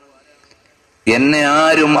 എന്നെ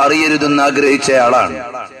ആരും അറിയരുതെന്ന് ആഗ്രഹിച്ച ആളാണ്.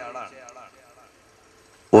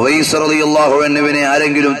 ഉവൈസ് റളിയല്ലാഹു അൻഹുവിനെ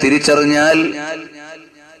ആരെങ്കിലും തിരിച്ചറിഞ്ഞാൽ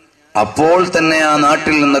അപ്പോൾ തന്നെ ആ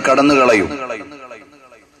നാട്ടിൽ നിന്ന് കടന്നു കളയും.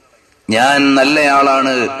 ഞാൻ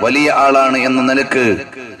നല്ലയാളാണ്, വലിയ ആളാണ് എന്ന നിലക്ക്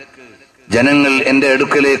ജനങ്ങൾ എന്റെ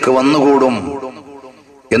അടുക്കലേക്ക് വന്നുകൂടും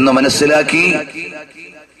എന്ന് മനസ്സിലാക്കി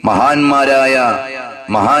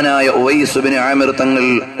മഹാനായ ഉവൈസ് ബിൻ ആമിർ തങ്ങൾ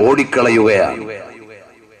ഓടിക്കളയുകയാണ്.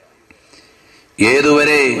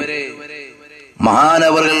 ഏതുവരെ?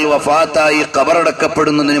 മഹാനവറുകൾ വഫാത്തായി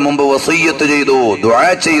ഖബറടക്കപ്പെടുന്നതിന് മുമ്പ് വസിയ്യത്ത് ചെയ്തു, ദുആ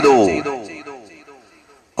ചെയ്തു,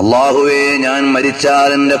 അല്ലാഹുവേ, ഞാൻ മരിച്ചാൽ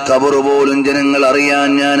എന്റെ ഖബർ പോലും ജനങ്ങൾ അറിയാൻ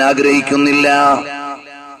ഞാൻ ആഗ്രഹിക്കുന്നില്ല.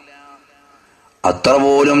 അത്ര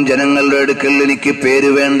പോലും ജനങ്ങളുടെ അടുക്കൽ എനിക്ക് പേര്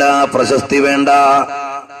വേണ്ട, പ്രശസ്തി വേണ്ട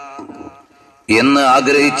എന്ന്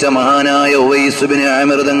ആഗ്രഹിച്ച മഹാനായ ഉവൈസ് ബിൻ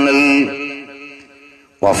ആമിർ തങ്ങൾ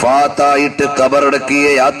വഫാത്തായിട്ട് ഖബറടക്കിയ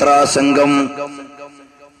യാത്രാസംഘം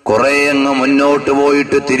കുറെ അങ്ങ് മുന്നോട്ട്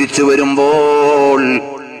പോയിട്ട് തിരിച്ചു വരുമ്പോൾ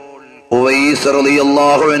ഉവൈസ്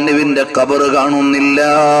റളിയല്ലാഹു അൻഹുവിന്റെ ഖബർ കാണുന്നില്ല.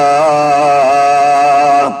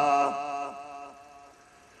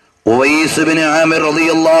 ഉവൈസ് ബിൻ ആമിർ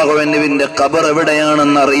റളിയല്ലാഹു അൻഹുവിന്റെ ഖബർ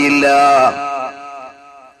എവിടെയാണെന്നറിയില്ല.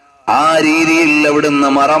 ആ രീതിയിൽ അവിടുന്ന്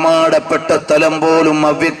മറമാടപ്പെട്ട സ്ഥലം പോലും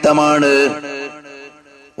അവ്യക്തമാണ്.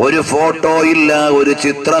 ഒരു ഫോട്ടോ ഇല്ല, ഒരു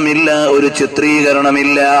ചിത്രമില്ല, ഒരു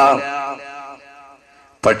ചിത്രീകരണമില്ല.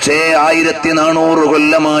 പക്ഷേ 1400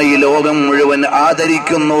 കൊല്ലമായി ലോകം മുഴുവൻ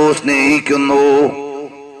ആദരിക്കുന്നു, സ്നേഹിക്കുന്നു.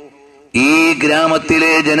 ഈ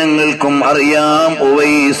ഗ്രാമത്തിലെ ജനങ്ങൾക്കും അറിയാം,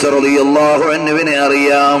 ഉവൈസ് റളിയല്ലാഹു അൻഹുവിനെ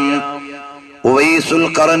അറിയാം. ഉവൈസുൽ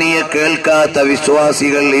ഖറനിയെ കേൾക്കാത്ത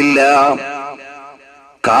വിശ്വാസികൾ ഇല്ല.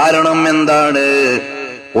 കാരണം എന്താണ്?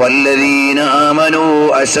 വല്ലദീന ആമനൂ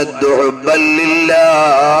അശദ്ദു ഹുബ്ബൻ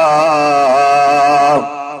ലില്ലാഹ്.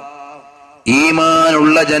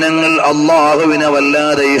 ഈമാനുള്ള ജനങ്ങൾ അല്ലാഹുവിനെ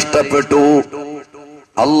വല്ലാതെ ഇഷ്ടപ്പെട്ടു.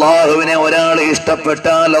 അല്ലാഹുവിനെ ഒരാൾ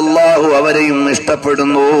ഇഷ്ടപ്പെട്ടാൽ അല്ലാഹു അവരെയും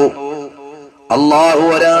ഇഷ്ടപ്പെടുന്നു. അല്ലാഹു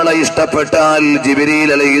ഒരാളെ ഇഷ്ടപ്പെട്ടാൽ ജിബ്രീൽ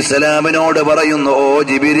അലൈഹിസ്സലാമിനോട് പറയുന്നു, ഓ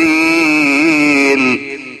ജിബ്രീൽ,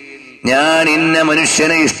 ഞാൻ ഇന്ന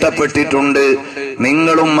മനുഷ്യനെ ഇഷ്ടപ്പെട്ടിട്ടുണ്ട്,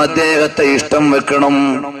 നിങ്ങളും അദ്ദേഹത്തെ ഇഷ്ടം വെക്കണം.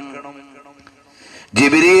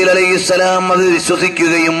 ജിബ്രീൽ അലൈഹിസ്സലാം അത്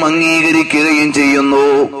വിശ്വസിക്കുകയും അംഗീകരിക്കുകയും ചെയ്യുന്നു.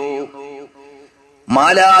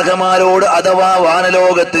 മാലാഖമാരോട് അഥവാ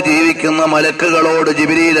വാനലോകത്ത് ജീവിക്കുന്ന മലക്കുകളോട്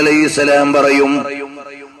ജിബ്രീൽ അലൈഹിസ്സലാം പറയും,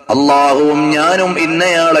 അല്ലാഹുവും ഞാനും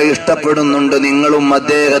ഇന്നയാളെ ഇഷ്ടപ്പെടുന്നുണ്ട്, നിങ്ങളും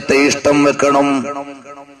അദ്ദേഹത്തെ ഇഷ്ടം വെക്കണം.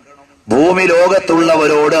 ഭൂമി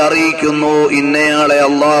ലോകത്തുള്ളവരോട് അറിയിക്കുന്നു, ഇന്നയാളെ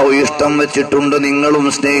അല്ലാഹു ഇഷ്ടം വെച്ചിട്ടുണ്ട്, നിങ്ങളും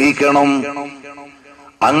സ്നേഹിക്കണം.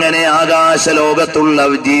 അങ്ങനെ ആകാശ ലോകത്തുള്ള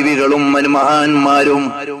ജീവികളും മഹാന്മാരും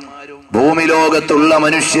ഭൂമി ലോകത്തുള്ള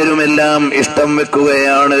മനുഷ്യരുമെല്ലാം ഇഷ്ടം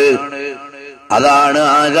വെക്കുകയാണ്. അതാണ്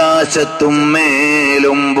ആകാശത്തും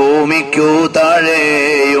മേലും ഭൂമിക്കു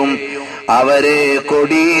താഴെയും അവരെ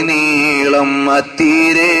കൊടി നീളം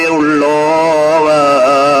അത്തീരെ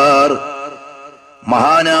ഉള്ളോവർ.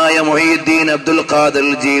 മഹാനായ മുഹീദ്ദീൻ അബ്ദുൽ ഖാദിർ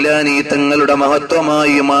ജീലാനി തങ്ങളുടെ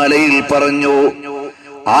മഹത്വമായി മാലയിൽ പറഞ്ഞു,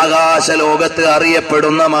 ആകാശ ലോകത്ത്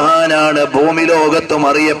അറിയപ്പെടുന്ന മഹാനാണ്, ഭൂമി ലോകത്തും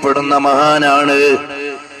അറിയപ്പെടുന്ന മഹാനാണ്.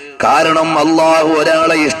 കാരണം അള്ളാഹു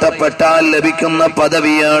ഒരാളെ ഇഷ്ടപ്പെട്ടാൽ ലഭിക്കുന്ന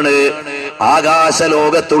പദവിയാണ് ആകാശ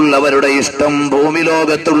ലോകത്തുള്ളവരുടെ ഇഷ്ടം, ഭൂമി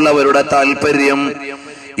ലോകത്തുള്ളവരുടെ താല്പര്യം.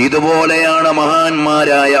 ഇതുപോലെയാണ്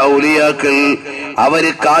മഹാന്മാരായ ഔലിയാക്കൾ.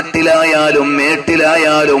 അവര് കാട്ടിലായാലും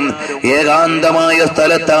മേട്ടിലായാലും ഏകാന്തമായ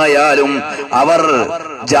സ്ഥലത്തായാലും അവർ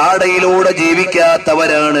ജാടയിലൂടെ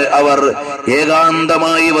ജീവിക്കാത്തവരാണ്. അവർ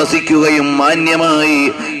ഏകാന്തമായി വസിക്കുകയും മാന്യമായി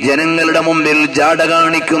ജനങ്ങളുടെ മുമ്പിൽ ജാട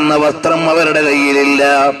കാണിക്കുന്ന വസ്ത്രം അവരുടെ കയ്യിലില്ല.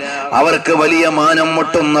 അവർക്ക് വലിയ മാനം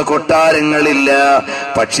മുട്ടുന്ന കൊട്ടാരങ്ങളില്ല.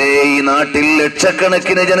 പക്ഷേ ഈ നാട്ടിൽ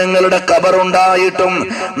ലക്ഷക്കണക്കിന് ജനങ്ങളുടെ ഖബറുണ്ടായിട്ടും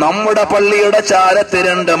നമ്മുടെ പള്ളിയുടെ ചാരത്ത്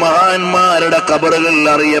 2 മഹാന്മാരുടെ ഖബറുകൾ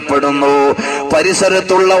അറിയപ്പെടുന്നു.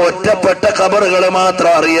 പരിസരത്തുള്ള ഒറ്റപ്പെട്ട ഖബറുകൾ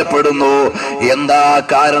മാത്രം അറിയപ്പെടുന്നു. എന്താ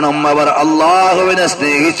കാരണം? അവർ അള്ളാഹുവിനെ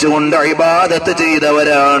സ്നേഹിച്ചുകൊണ്ട് ഇബാദത്ത്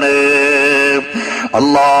ചെയ്തവരാണ്,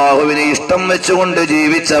 അള്ളാഹുവിനെ ഇഷ്ടം വെച്ചുകൊണ്ട്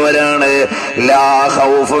ജീവിച്ചവരാണ്. ലാ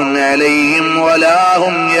ഖൗഫുൻ അലൈഹിം വലാ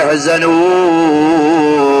ഹും യഹ്സനൂൻ.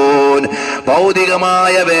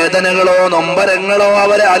 ഭൗതികമായ വേദനകളോ നൊമ്പരങ്ങളോ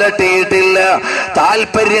അവരെ അലട്ടിയിട്ടില്ല.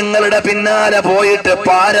 താല്പര്യങ്ങളുടെ പിന്നാലെ പോയിട്ട്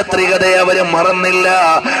പാരത്രികതയെ അവര് മറന്നില്ല.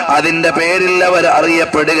 അതിന്റെ പേരിൽ അവർ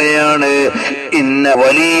അറിയപ്പെടുകയാണ്. ഇന്ന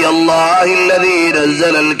വലിയല്ലാഹില്ലദീ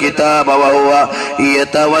നസ്സലൽ കിതാബ വഹുവ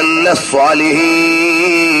യതവല്ല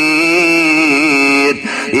സ്വാലിഹീൻ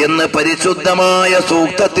എന്ന് പരിശുദ്ധമായ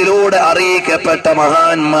സൂക്തത്തിലൂടെ അറിയിക്കപ്പെട്ട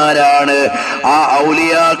മഹാന്മാരാണ്. ആ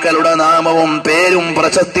ഔലിയാക്കളുടെ നാമവും പേരും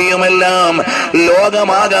പ്രശസ്തിയുമെല്ലാം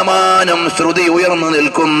ലോകമാകമാനം ശ്രുതി ഉയർന്നു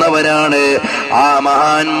നിൽക്കുന്നവരാണ്. ആ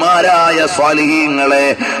മഹാന്മാരായ സ്വാലിഹീങ്ങളെ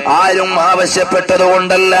ആരും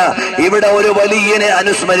ആവശ്യപ്പെട്ടതുകൊണ്ടല്ല ഇവിടെ ഒരു വലിയനെ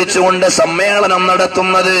അനുസ്മരിച്ചുകൊണ്ട് സമ്മേളനം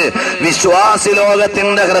നടത്തുന്നത്. വിശ്വാസി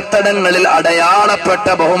ലോകത്തിന്റെ ഹൃത്തടങ്ങളിൽ അടയാളപ്പെട്ട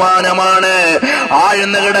ബഹുമാനമാണ്,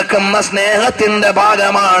 ആഴ്ന്നു കിടക്കുന്ന സ്നേഹത്തിന്റെ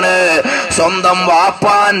ഭാഗമാണ്. സ്വന്തം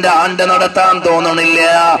വാപ്പാന്റെ ആണ്ട് നടത്താൻ തോന്നണില്ല,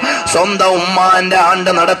 സ്വന്തം ഉമ്മാന്റെ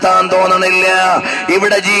ആണ്ട് നടത്താൻ തോന്നണില്ല.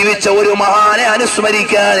 ഇവിടെ ജീവിച്ച ഒരു മഹാനെ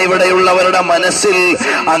അനുസ്മരിക്കാൻ ഇവിടെയുള്ളവരുടെ മനസ്സിൽ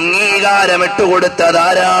അംഗീകാരം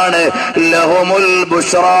ഇട്ടുകൊടുത്തതാരാണ്? ലഹുമുൽ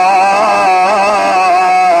ബുശ്റാ.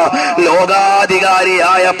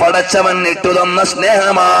 ലോകാധികാരിയായ പടച്ചവൻ ഇട്ടുതന്ന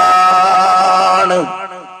സ്നേഹമാണ്.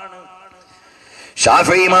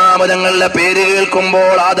 ശാഫിഈ ഇമാം തങ്ങളുടെ പേര്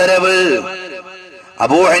കേൾക്കുമ്പോൾ ആദരവ്,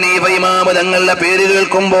 അബൂ ഹനീഫ ഇമാം തങ്ങളുടെ പേര്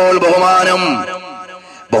കേൾക്കുമ്പോൾ ബഹുമാനം,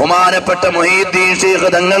 ബഹുമാനപ്പെട്ട മുഹീദ്ദീൻ ശൈഖ്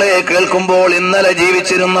തങ്ങളെ കേൾക്കുമ്പോൾ ഇന്നലെ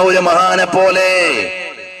ജീവിച്ചിരുന്ന ഒരു മഹാനെ പോലെ,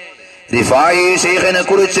 റിഫായി ശൈഖിനെ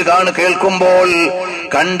കുറിച്ച് കേൾക്കുമ്പോൾ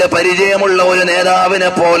കണ്ട് പരിചയമുള്ള ഒരു നേതാവിനെ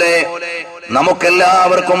പോലെ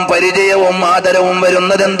നമുക്കെല്ലാവർക്കും പരിചയവും ആദരവും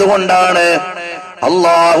വരുന്നത് എന്തുകൊണ്ടാണ്?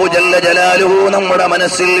 അല്ലാഹു ജല്ല ജലാലുഹു നമ്മുടെ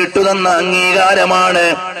മനസ്സിൽ ഇട്ടുതന്ന അംഗീകാരമാണ്,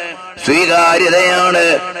 സ്വീകാര്യതയാണ്.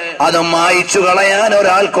 അത് മായ്ച്ചു കളയാൻ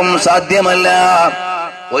ഒരാൾക്കും സാധ്യമല്ല.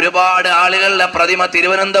 ഒരുപാട് ആളുകളുടെ പ്രതിമ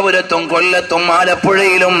തിരുവനന്തപുരത്തും കൊല്ലത്തും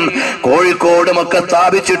ആലപ്പുഴയിലും കോഴിക്കോടും ഒക്കെ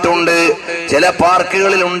സ്ഥാപിച്ചിട്ടുണ്ട്. ചില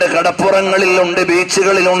പാർക്കുകളിലുണ്ട്, കടപ്പുറങ്ങളിലുണ്ട്,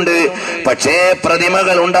 ബീച്ചുകളിലുണ്ട്. പക്ഷേ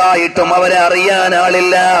പ്രതിമകൾ ഉണ്ടായിട്ടും അവരെ അറിയാൻ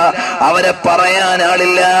ആളില്ല, അവരെ പറയാൻ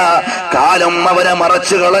ആളില്ല. കാലം അവരെ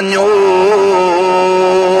മറച്ചു കളഞ്ഞു.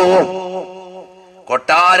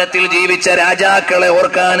 കൊട്ടാരത്തിൽ ജീവിച്ച രാജാക്കളെ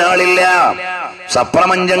ഓർക്കാൻ ആളില്ല,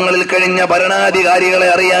 സപ്രപഞ്ചങ്ങളിൽ കഴിഞ്ഞ ഭരണാധികാരികളെ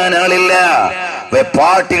അറിയാൻ ആളില്ല,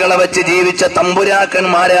 വെപ്പാട്ടികളെ വെച്ച് ജീവിച്ച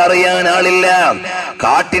തമ്പുരാക്കന്മാരെ അറിയാൻ ആളില്ല.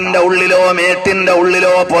 കാട്ടിന്റെ ഉള്ളിലോ മേട്ടിന്റെ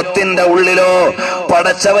ഉള്ളിലോ പൊത്തിന്റെ ഉള്ളിലോ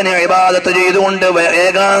പടച്ചവനെ ഇബാദത്ത് ചെയ്തുകൊണ്ട്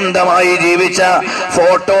ഏകാന്തമായി ജീവിച്ച,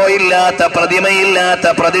 ഫോട്ടോ ഇല്ലാത്ത, പ്രതിമയില്ലാത്ത,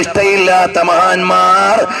 പ്രതിഷ്ഠയില്ലാത്ത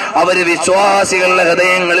മഹാന്മാർ അവര് വിശ്വാസികളുടെ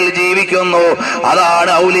ഹൃദയങ്ങളിൽ ജീവിക്കുന്നു.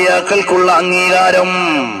 അതാണ് ഔലിയാക്കൾക്കുള്ള അംഗീകാരം.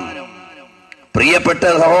 പ്രിയപ്പെട്ട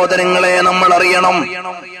സഹോദരങ്ങളെ, നമ്മൾ അറിയണം,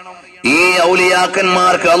 ഈ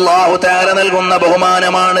ഔലിയാക്കന്മാർക്ക് അല്ലാഹു തആല നൽകുന്ന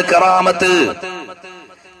ബഹുമാനമാണ് കറാമത്ത്.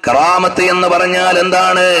 കറാമത്ത് എന്ന് പറഞ്ഞാൽ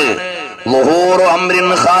എന്താണ്? ളുഹൂറു അംരിൻ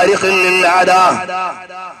ഖാരിഖിൻ ലിൽ ആദ.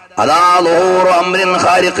 അതാ ളുഹൂറു അംരിൻ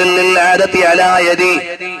ഖാരിഖിൻ ലിൽ ആദതി അലാ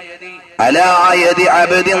യദി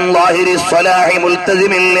അബ്ദിൻ ളാഹിരി സ്വലാഹി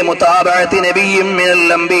മുൽതസിമിൻ ലിമുതാബഅതി നബിയ്യിൻ മിനൽ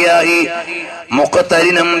അംബിയാഇ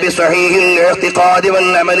മുഖ്തരിനം ബിസഹീഹിൽ ഇഅ്തിഖാദി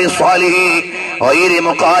വൽ അമലി സ്വാലിഹി ഗൈരി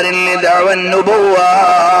മുഖാരിൻ ലിദഅവൻ നുബുവ്വ.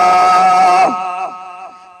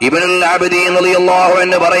 ഇബ്നുൽ അബ്ദീൻ റളിയല്ലാഹു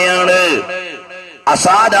അൻഹു പറയാണ്,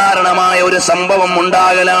 അസാധാരണമായ ഒരു സംഭവം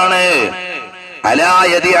ഉണ്ടാകലാണ്. അലാ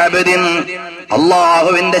യദി അബ്ദിൻ,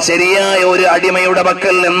 അള്ളാഹുവിന്റെ ശരിയായ ഒരു അടിമയുടെ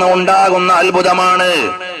പക്കൽ നിന്ന് ഉണ്ടാകുന്ന അത്ഭുതമാണ്.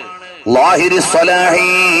 ലാഹിരി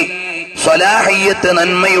സ്വലാഹി, സ്വലാഹിയത്ത്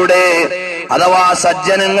നന്മയുടെ അഥവാ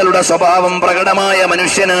സജ്ജനങ്ങളുടെ സ്വഭാവം പ്രകടമായ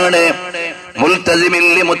മനുഷ്യനാണ്. മുൽതസിമിൻ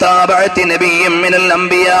ലിമുതാബഅത്തി നബിയ്യിൻ മിനൽ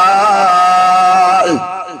അംബിയാ,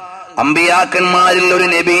 അമ്പിയാക്കന്മാരിൽ ഒരു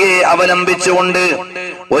നബിയെ അവലംബിച്ചുകൊണ്ട്,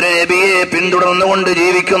 ഒരു നബിയെ പിന്തുടർന്നുകൊണ്ട്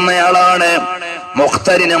ജീവിക്കുന്നയാളാണ്.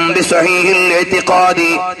 മുഖ്തരിനം ബിസ്വഹീഹിൽ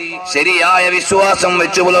ഇഅ്തിഖാദി, ശരിയായ വിശ്വാസം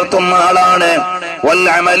വെച്ചു പുലർത്തുന്ന ആളാണ്. വൽ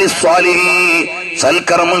അമലി സ്വാലിഹി,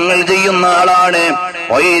 സൽക്കർമ്മങ്ങൾ ചെയ്യുന്ന ആളാണ്.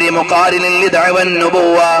 വൈരി മുഖാരിലിൻ ലിദഅവൻ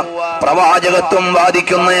നുബുവ, പ്രവാചകത്വം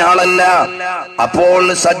വാദിക്കുന്നയാളല്ല. അപ്പോൾ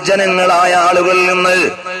സജ്ജനങ്ങളായ ആളുകളിൽ നിന്ന്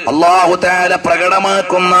അല്ലാഹു തആല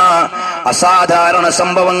പ്രകടമാക്കുന്ന അസാധാരണ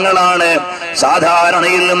സംഭവങ്ങളാണ്,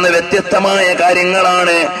 സാധാരണയിൽ നിന്ന് വ്യത്യസ്തമായ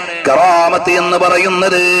കാര്യങ്ങളാണ് കറാമത്ത് എന്ന്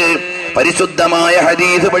പറയുന്നത്. പരിശുദ്ധമായ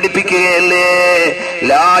ഹദീസ് പഠിപ്പിക്കുകയല്ലേ,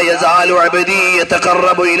 ലാ യസാലു അബ്ദി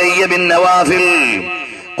യതഖറബു ഇലയ്യ ബിന്നവാഫിൽ.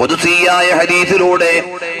 ഖുദ്സിയായ ഹദീസിലൂടെ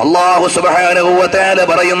അല്ലാഹു സുബ്ഹാനഹു വ തആല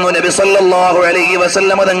പറയുന്നു, നബി സല്ലല്ലാഹു അലൈഹി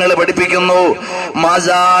വസല്ലം തങ്ങൾ പഠിപ്പിക്കുന്നു,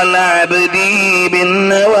 മസാല അബ്ദി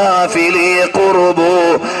ബിന്നവാഫിൽ യഖറബു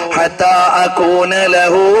ഹത്താ അകൂന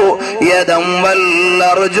ലഹു യദം വൽ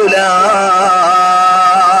അർജുലാ.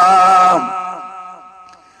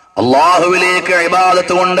 അള്ളാഹുവിലേക്ക്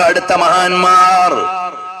ഇബാദത്ത് കൊണ്ട് അടുത്ത മഹാന്മാർ,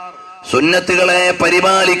 സുന്നത്തുകളെ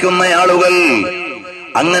പരിപാലിക്കുന്ന ആളുകൾ,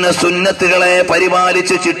 അങ്ങനെ സുന്നത്തുകളെ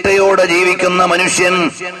പരിപാലിച്ച് ചിട്ടയോടെ ജീവിക്കുന്ന മനുഷ്യൻ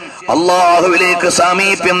അള്ളാഹുവിലേക്ക്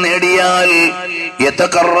സാമീപ്യം നേടിയാൽ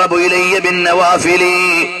യതഖറബു ഇലയ്യ ബിന്നവാഫിലി,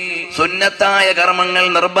 സുന്നത്തായ കർമ്മങ്ങൾ,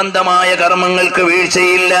 നിർബന്ധമായ കർമ്മങ്ങൾക്ക്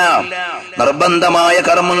വീഴ്ചയില്ല. നിർബന്ധമായ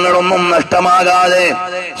കർമ്മങ്ങളൊന്നും നഷ്ടമാകാതെ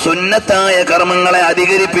സുന്നത്തായ കർമ്മങ്ങളെ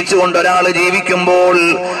അധികരിപ്പിച്ചുകൊണ്ട് ഒരാൾ ജീവിക്കുമ്പോൾ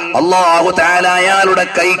അല്ലാഹു തആല അയാളുടെ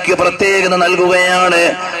കൈക്ക് പ്രത്യേകത നൽകുകയാണ്,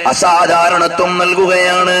 അസാധാരണത്വം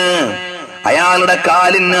നൽകുകയാണ്. അയാളുടെ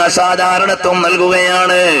കാലിന് അസാധാരണത്വം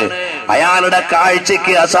നൽകുകയാണ്, അയാളുടെ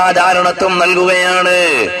കാഴ്ചയ്ക്ക് അസാധാരണത്വം നൽകുകയാണ്.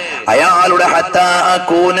 അയാളുടെ ഹത്താ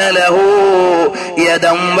അകൂന ലഹു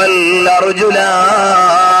യദം വൽ അർജുലാ,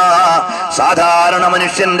 സാധാരണ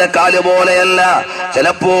മനുഷ്യന്റെ കാല് പോലെയല്ല.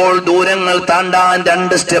 ചിലപ്പോൾ ദൂരങ്ങൾ താണ്ടാൻ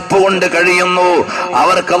 2 സ്റ്റെപ്പ് കൊണ്ട് കഴിയുന്നു.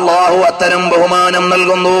 അവർക്ക് അല്ലാഹു അത്തരം ബഹുമാനം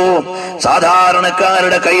നൽകുന്നു.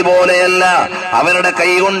 സാധാരണക്കാരുടെ കൈ പോലെയല്ല, അവരുടെ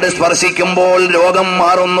കൈ കൊണ്ട് സ്പർശിക്കുമ്പോൾ രോഗം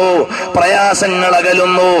മാറുന്നു, പ്രയാസങ്ങൾ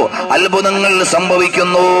അകലുന്നു, അത്ഭുതങ്ങൾ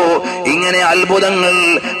സംഭവിക്കുന്നു. ഇങ്ങനെ അത്ഭുതങ്ങൾ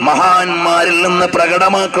മഹാന്മാരിൽ നിന്ന്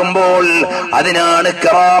പ്രകടമാക്കുമ്പോൾ അതിനാണ്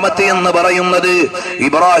കറാമത്ത് എന്ന് പറയുന്നത്.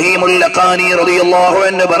 ഇബ്രാഹിമുൽ ലഖാനി റളിയല്ലാഹു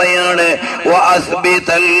അൻഹു പറയാണ്,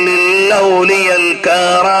 വഅസ്ബിതൽ ലിൽഔലിയൽ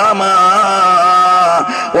കറാമ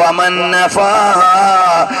വമൻ നഫാഹാ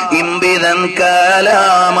ഇംബിദൻ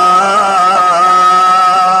കലാമ.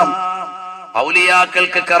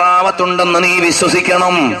 ഔലിയാക്കൾക്ക് കറാമത്തുണ്ടെന്ന് നീ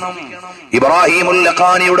വിശ്വസിക്കണം. ഇബ്രാഹിമുൽ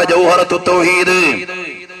ലഖാനിയുടെ ജൗഹറത്തു തൗഹീദ്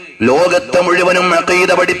ലോകത്തെ മുഴുവനും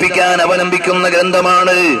അഖീദ പഠിപ്പിക്കാൻ അവലംബിക്കുന്ന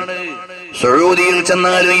ഗ്രന്ഥമാണ്. സൗദിയിൽ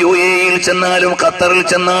ചെന്നാലും, UAE-യിൽ ചെന്നാലും, ഖത്തറിൽ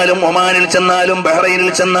ചെന്നാലും, ഒമാനിൽ ചെന്നാലും, ബഹ്റൈനിൽ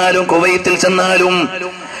ചെന്നാലും, കുവൈത്തിൽ ചെന്നാലും,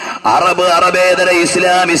 അറബേതര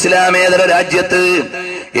ഇസ്ലാമേതര രാജ്യത്ത്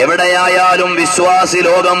എവിടെയായാലും വിശ്വാസി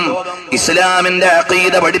ലോകം ഇസ്ലാമിന്റെ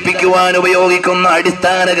അഖീദ പഠിപ്പിക്കുവാൻ ഉപയോഗിക്കുന്ന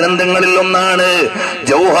അടിസ്ഥാന ഗ്രന്ഥങ്ങളിൽ ഒന്നാണ്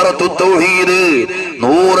ജൗഹറത്തു തൗഹീദ്.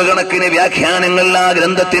 100 കണക്കിന് വ്യാഖ്യാനങ്ങൾ ആ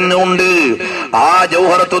ഗ്രന്ഥത്തിനുണ്ട്. ആ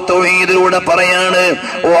ജൗഹറത്തു തൗഹീദിലൂടെ പറയാണ്,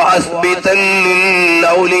 വഅസ്ബിതൽ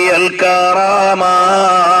ലിൽഔലിയൽ കറാമ.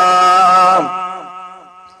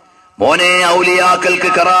 മോനെ, ഔലിയാക്കൾക്ക്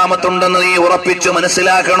കറാമത്തുണ്ടെന്ന് നീ ഉറപ്പിച്ചു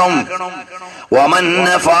മനസ്സിലാക്കണം. വമൻ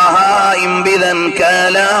നഫാഹാ ഇംബിദൻ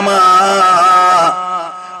കലാമ.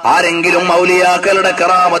 ആരെങ്കിലും ഔലിയാക്കളുടെ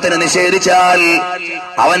കറാമത്തിനെ നിഷേധിച്ചാൽ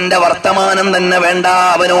അവന്റെ വർത്തമാനം തന്നെ വേണ്ട,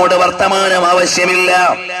 അവനോട് വർത്തമാനം ആവശ്യമില്ല.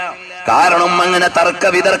 കാരണം അങ്ങനെ തർക്ക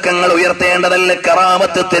വിതർക്കങ്ങൾ ഉയർത്തേണ്ടതല്ല,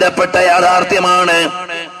 കറാമത്ത് സ്ഥിരപ്പെട്ട യാഥാർത്ഥ്യമാണ്.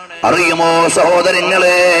 അറിയുമോ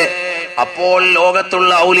സഹോദരങ്ങളെ, അപ്പോൾ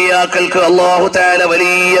ലോകത്തുള്ള ഔലിയാക്കൾക്ക് അല്ലാഹു തആല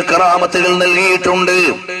വലിയ കറാമത്തുകൾ നൽകിയിട്ടുണ്ട്.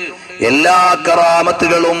 എല്ലാ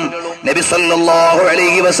കറാമത്തുകളും നബി സല്ലല്ലാഹു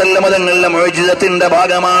അലൈഹി വസല്ലം തങ്ങളുടെ മുഅ്ജിസത്തിന്റെ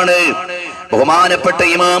ഭാഗമാണ്. ബഹുമാനപ്പെട്ട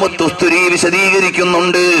ഇമാം തുസ്തുരി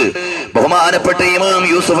വിശദീകരിക്കുന്നുണ്ട്. ബഹുമാനപ്പെട്ട ഇമാം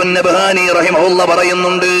യൂസുഫ് നബ്ഹാനി റഹിമഹുല്ലാഹ്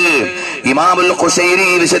പറയുന്നുണ്ട്. ഇമാമുൽ ഖുശൈരി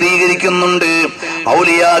വിശദീകരിക്കുന്നുണ്ട്.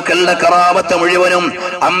 ഔലിയാക്കളുടെ കറാമത്ത് മുഴുവനും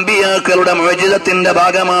അമ്പിയാക്കളുടെ മുഅ്ജിസത്തിന്റെ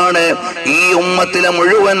ഭാഗമാണ്. ഈ ഉമ്മത്തിലെ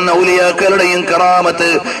മുഴുവൻ ഔലിയാക്കളുടെയും കറാമത്ത്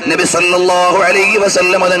നബി സല്ലല്ലാഹു അലൈഹി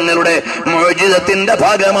വസല്ലം തങ്ങളുടെ മുഅ്ജിസത്തിന്റെ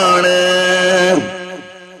ഭാഗമാണ്.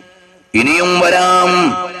 ഇനിയും വരാം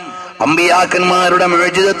അമ്പിയാക്കന്മാരുടെ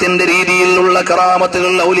മുഅ്ജിസത്തിന്റെ രീതിയിലുള്ള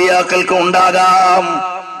കറാമത്തുകൾ ഔലിയാക്കൾക്ക് ഉണ്ടാകാം.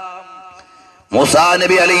 മൂസാ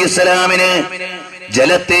നബി അലൈഹിസ്സലാമിന്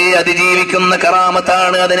ജലത്തെ അതിജീവിക്കുന്ന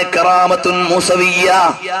കറാമത്താണ്. അതിന് കറാമത്തുൻ മൂസവിയ്യ,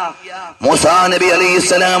 മൂസാ നബി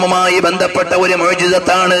അലൈഹിസ്സലാമുമായി ബന്ധപ്പെട്ട ഒരു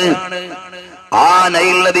മുഅ്ജിസത്താണ്. ആ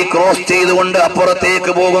നൈൽ നദി ക്രോസ് ചെയ്തുകൊണ്ട്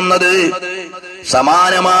അപ്പുറത്തേക്ക് പോകുന്നത്.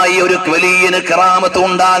 സമാനമായി ഒരു വലിയ കറാമത്ത്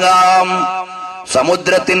ഉണ്ടാകാം.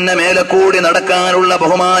 സമുദ്രത്തിന് മേലെ കൂടി നടക്കാനുള്ള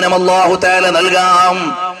ബഹുമാനം അല്ലാഹു തആല നൽകാം.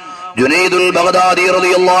 ജുനൈദുൽ ബഗ്ദാദി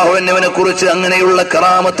റളിയല്ലാഹു അൻഹുവിനെ കുറിച്ച് അങ്ങനെയുള്ള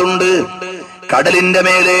കറാമത്തുണ്ട്. കടലിന്റെ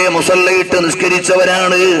മേലെ മുസല്ലയിട്ട്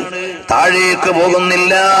നിസ്കരിച്ചവരാണ്, താഴേക്ക്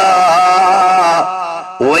പോകുന്നില്ല.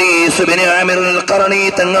 ഉവൈസ് ബിൻ ആമിർ അൽ-ഖറനി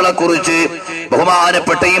തങ്ങളെ കുറിച്ച്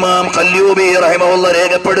ബഹുമാനപ്പെട്ട ഇമാം ഖല്ലൂബി റഹിമഹുല്ലാഹ്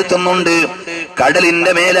രേഖപ്പെടുത്തുന്നുണ്ട്.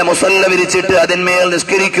 കടലിന്റെ മേലെ മുസല്ല വിരിച്ചിട്ട് അതിന്മേൽ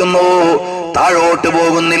നിസ്കരിക്കുന്നു, താഴോട്ട്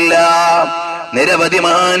പോകുന്നില്ല. നിരവധി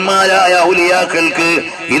മഹാന്മാരായ ഔലിയാക്കൾക്ക്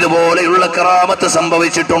ഇതുപോലെയുള്ള കറാമത്ത്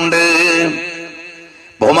സംഭവിച്ചിട്ടുണ്ട്.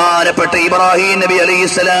 ബഹുമാനപ്പെട്ട ഇബ്രാഹിം നബി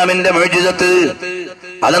അലൈഹിസ്സലാമിന്റെ മുഅ്ജിസത്ത്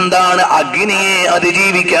അതെന്താണ്? അഗ്നിയെ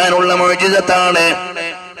അതിജീവിക്കാനുള്ള മുഅ്ജിസത്താണ്,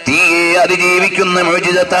 തീയെ അതിജീവിക്കുന്ന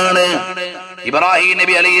മുഅ്ജിസത്താണ്. ഇബ്രാഹിം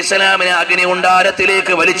നബി അലൈഹിസ്സലാമിനെ അഗ്നി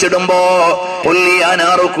കുണ്ഡാരത്തിലേക്ക് വലിച്ചിടുമ്പോ ഖുല്ലി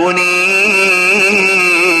അനാറുകുനി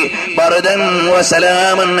ബർദൻ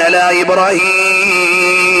വസലാമൻ അലാ ഇബ്രാഹിം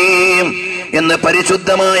എന്ന്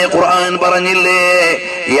പരിശുദ്ധമായ ഖുർആൻ പറഞ്ഞില്ലേ?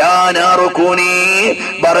 യാ നാറുകുനി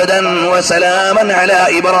ബർദൻ വസലാമൻ അലാ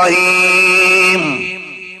ഇബ്രാഹിം.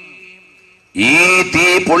 ഈ തീ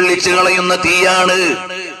പൊള്ളിച്ചു കളയുന്ന തീയാണ്.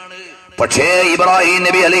 പക്ഷേ ഇബ്രാഹിം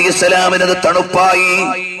നബി അലൈഹിസ്സലാമിന് അത് തണുപ്പായി,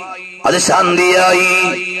 അത് ശാന്തിയായി.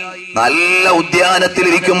 നല്ല ഉദ്യാനത്തിൽ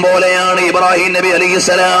ഇരിക്കും പോലെയാണ് ഇബ്രാഹിം നബി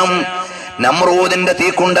അലൈഹിസ്സലാം നമ്രൂദിന്റെ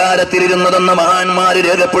തീക്കുണ്ടാരത്തിലിരുന്നതെന്ന് മഹാന്മാര്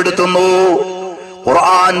രേഖപ്പെടുത്തുന്നു.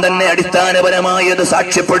 ഖുർആൻ തന്നെ അടിസ്ഥാനപരമായി അത്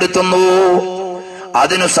സാക്ഷ്യപ്പെടുത്തുന്നു.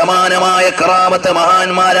 അതിനു സമാനമായ കറാമത്ത്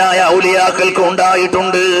മഹാന്മാരായ ഔലിയാക്കൾക്ക്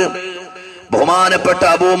ഉണ്ടായിട്ടുണ്ട്. ബഹുമാനപ്പെട്ട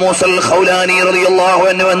അബൂ മൂസൽ ഖൗലാനി റളിയല്ലാഹു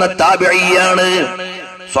അൻഹു എന്ന താബിഈയാണ്,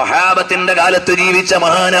 സ്വഹാബത്തിന്റെ കാലത്ത് ജീവിച്ച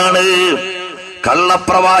മഹാനാണ്.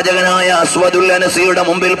 കള്ളപ്രവാചകനായ അസ്വദുൽ അനസിയുടെ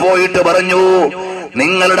മുമ്പിൽ പോയിട്ട് പറഞ്ഞു,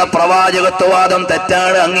 നിങ്ങളുടെ പ്രവാചകത്വവാദം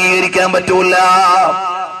തെറ്റാണ്, അംഗീകരിക്കാൻ പറ്റൂല.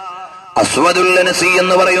 അസ്വദുൽ അനസി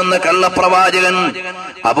എന്ന് പറയുന്ന കള്ളപ്രവാചകൻ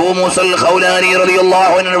അബൂ മൂസൽ ഖൗലാനി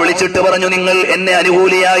റളിയല്ലാഹു അൻഹു വിളിച്ചിട്ട് പറഞ്ഞു, നിങ്ങൾ എന്നെ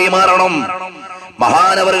അനുകൂലിയായി മാറണം.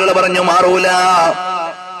 മഹാനവറുകൾ പറഞ്ഞു, മാറൂല,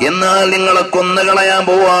 എന്നാൽ നിങ്ങളെ കൊന്നുകളയാൻ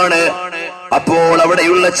പോവാണ്. അപ്പോൾ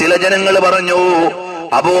അവിടെയുള്ള ചില ജനങ്ങൾ പറഞ്ഞു,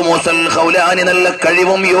 അബൂ മൂസൽ ഖൗലാനി നല്ല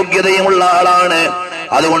കഴിവും യോഗ്യതയുമുള്ള ആളാണ്,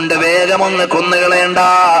 അതുകൊണ്ട് വേഗമൊന്ന് കൊന്നുകളയണ്ട,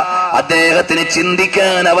 അദ്ദേഹത്തിന്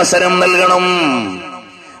ചിന്തിക്കാൻ അവസരം നൽകണം.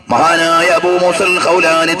 മഹാനായ അബൂ മൂസൽ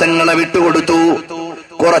ഖൗലാനി തങ്ങളെ വിട്ടുകൊടുത്തു.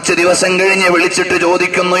 കുറച്ച് ദിവസം കഴിഞ്ഞ് വിളിച്ചിട്ട്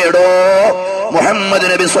ചോദിക്കുന്നു, എടോ മുഹമ്മദ്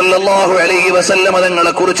നബി സല്ലല്ലാഹു അലൈഹി വസല്ലം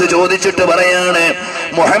തങ്ങളെ കുറിച്ച് ചോദിച്ചിട്ട് പറയാണ്,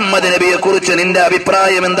 മുഹമ്മദ് നബിയെ കുറിച്ച് നിന്റെ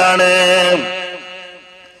അഭിപ്രായം എന്താണ്?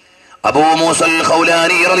 അബൂ മൂസൽ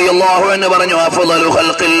ഖൗലാനി റളിയല്ലാഹു അൻഹു പറഞ്ഞു, അഫ്ളലു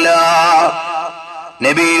ഖൽഖില്ലാഹ്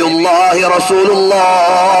നബിയുല്ലാഹി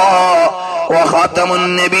റസൂലുള്ളാഹ് വ ഖാതമുൻ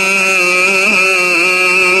നബിയ്യീൻ.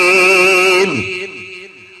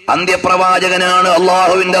 അന്ത്യപ്രവാചകനാണ്,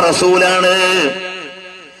 അള്ളാഹുവിന്റെ റസൂലാണ്.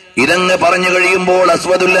 ഇതങ്ങ് പറഞ്ഞു കഴിയുമ്പോൾ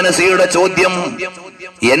അസ്വദുൽ അനസിയുടെ ചോദ്യം,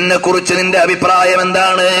 എന്നെ കുറിച്ച് നിന്റെ അഭിപ്രായം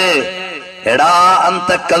എന്താണ്? എടാ അന്ത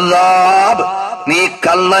കള്ളാബ്, നീ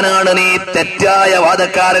കള്ളനാണ്, നീ തെറ്റായ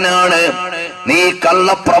വാദക്കാരനാണ്, നീ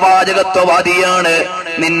കള്ളപ്രവാചകത്വവാദിയാണ്,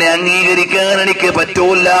 നിന്നെ അംഗീകരിക്കാൻ എനിക്ക്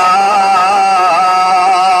പറ്റൂല.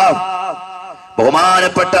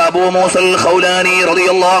 ബഹുമാനപ്പെട്ട അബൂ മൂസൽ ഖൗലാനി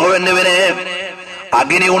റളിയല്ലാഹു അൻഹുവിനെ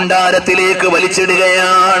അഗ്നികുണ്ഡാരത്തിലേക്ക്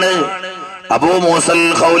വലിച്ചിടുകയാണ്. അബൂ മൂസൽ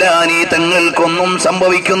ഖൗലാനി തങ്ങൾക്കൊന്നും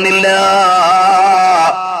സംഭവിക്കുന്നില്ല.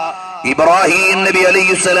 ഇബ്രാഹിം നബി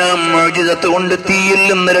അലൈഹിസ്സലാം മുഅ്ജിസത്ത് കൊണ്ട് തീയിൽ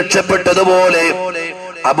നിന്ന് രക്ഷപ്പെട്ടതുപോലെ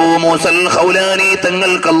അബൂ മൂസൽ ഖൗലാനി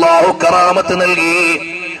തങ്ങൾക്ക് അല്ലാഹു കറാമത്ത് നൽകി.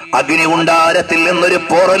 അഗ്നികുണ്ഡാരത്തിൽ നിന്നൊരു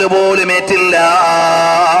പോറൽ പോലും ഏറ്റില്ല.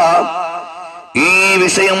 ഈ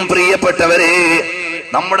വിഷയം പ്രിയപ്പെട്ടവരെ,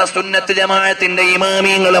 നമ്മുടെ സുന്നത്ത് ജമാഅത്തിന്റെ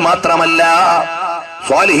ഇമാമിയങ്ങൾ മാത്രമല്ല,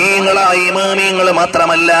 സ്വാലിഹീങ്ങളായ ഇമാമിയങ്ങൾ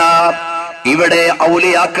മാത്രമല്ല, ഇവിടെ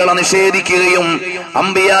ഔലിയാക്കളെ നിഷേധിക്കുകയും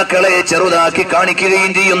അമ്പിയാക്കളെ ചെറുതാക്കി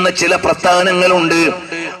കാണിക്കുകയും ചെയ്യുന്ന ചില പ്രസ്ഥാനങ്ങളുണ്ട്.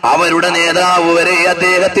 അവരുടെ നേതാവ് വരെ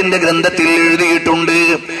അദ്ദേഹത്തിന്റെ ഗ്രന്ഥത്തിൽ എഴുതിയിട്ടുണ്ട്.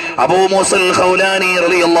 അബൂ മൂസൽ ഖൗലാനി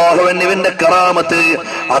റളിയല്ലാഹു അൻഹുവിന്റെ കറാമത്ത്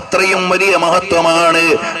അത്രയും വലിയ മഹത്വമാണ്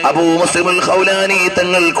അബൂ മൂസൽ ഖൗലാനി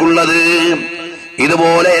തങ്ങൾക്കുള്ളത്.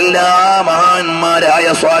 ഇതുപോലെ എല്ലാ മഹാന്മാരായ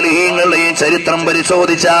സ്വാലിഹീങ്ങളുടെയും ചരിത്രം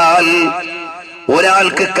പരിശോധിച്ചാൽ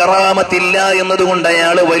ഒരാൾക്ക് കറാമത്തില്ല എന്നതുകൊണ്ട്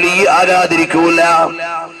അയാൾ വലിയ ആകാതിരിക്കൂല.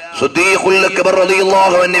 സുദ്ദീഖുൽ അക്ബർ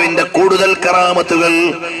റളിയല്ലാഹു അൻഹുവിന്റെ കൂടുതൽ കറാമത്തുകൾ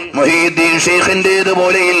മുഹീദ്ദീൻ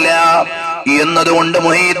ഷെയ്ഖിന്റേതുപോലെയില്ല എന്നതുകൊണ്ട്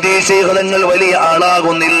മുഹീദ്ദീൻ ഷെയ്ഖ് തങ്ങൾ വലിയ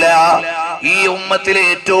ആളാകുന്നില്ല. ഈ ഉമ്മത്തിലെ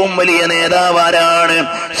ഏറ്റവും വലിയ നേതാവാരാണ്?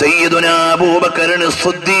 സയ്യിദുനാ അബൂബക്കർ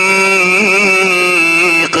സിദ്ദീഖ്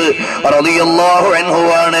റളിയല്ലാഹു അൻഹു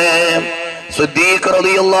ആണ്. സിദ്ദീഖ്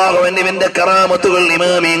റളിയല്ലാഹു അൻഹുവിന്റെ കറാമത്തുകൾ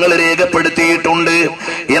ഇമാമിങ്ങൾ രേഖപ്പെടുത്തിയിട്ടുണ്ട്.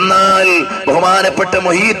 എന്നാൽ ബഹുമാനപ്പെട്ട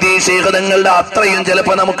മുഹീദ്ദീൻ ശൈഖ് തങ്ങളുടെ അത്രയും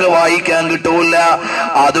ചിലപ്പോൾ നമുക്ക് വായിക്കാൻ കിട്ടൂല.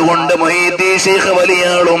 അതുകൊണ്ട് മുഹീദ്ദീൻ ശൈഖ് വലിയ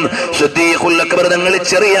ആളും സിദ്ദീഖുൽ അക്ബർ തങ്ങൾ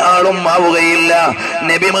ചെറിയ ആളും ആവുകയില്ല.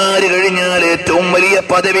 നബിമാര് കഴിഞ്ഞാൽ ഏറ്റവും വലിയ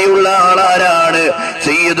പദവിയുള്ള ആളാരാണ്?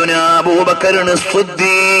 സയ്യിദുനാ അബൂബക്കർ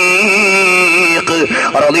സിദ്ദീഖ്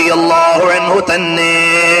റളിയല്ലാഹു അൻഹു തന്നെ.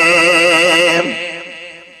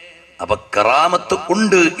 അപ്പൊ കറാമത്ത്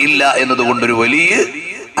ഉണ്ട് ഇല്ല എന്നതുകൊണ്ടൊരു വലിയ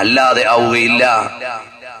അല്ലാതെ ആവുകയില്ല.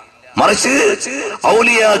 മറിച്ച്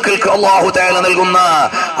ഔലിയാക്കൾക്ക് അല്ലാഹു തആല നൽകുന്ന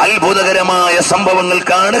അത്ഭുതകരമായ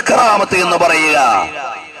സംഭവങ്ങൾക്കാണ് കറാമത്ത് എന്ന് പറയുക.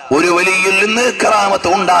 ഒരു വലിയിൽ നിന്ന് കറാമത്ത്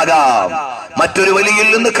ഉണ്ടാകാം, മറ്റൊരു വലിയിൽ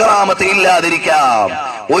നിന്ന് കറാമത്ത് ഇല്ലാതിരിക്കാം.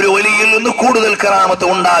 ഒരു വലിയിൽ നിന്ന് കൂടുതൽ കറാമത്ത്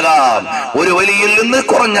ഉണ്ടാകാം, ഒരു വലിയിൽ നിന്ന്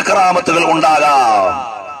കുറഞ്ഞ കറാമത്തുകൾ ഉണ്ടാകാം.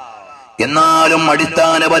 എന്നാലും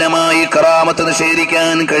അടിസ്ഥാനപരമായി കറാമത്ത്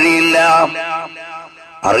നിഷേധിക്കാൻ കഴിയില്ല.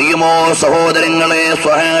 അറിയുമോ സഹോദരങ്ങളെ,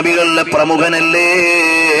 സ്വഹാബികളുടെ പ്രമുഖനല്ലേ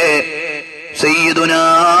സയ്യിദുനാ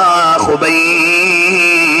ഖുബൈബ്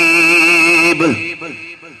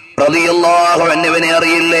റളിയല്ലാഹു അൻഹുവിനെ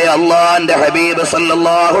അറിയില്ലേ? അല്ലാഹുവിന്റെ ഹബീബ്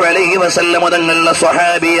സല്ലല്ലാഹു അലൈഹി വസല്ലം തങ്ങളുടെ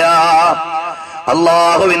സ്വഹാബിയാ.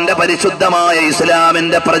 അള്ളാഹുവിന്റെ പരിശുദ്ധമായ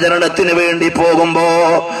ഇസ്ലാമിന്റെ പ്രചരണത്തിന് വേണ്ടി പോകുമ്പോ,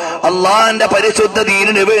 അള്ളാഹിന്റെ പരിശുദ്ധ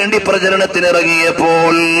ദീനിന് വേണ്ടി പ്രചരണത്തിന്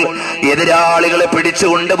ഇറങ്ങിയപ്പോൾ എതിരാളികളെ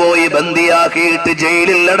പിടിച്ചുകൊണ്ടുപോയി ബന്ദിയാക്കിയിട്ട്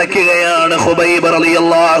ജയിലിൽ അടയ്ക്കുകയാണ് ഖുബൈബ്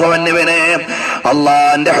റളിയല്ലാഹു അൻഹുവിനെ.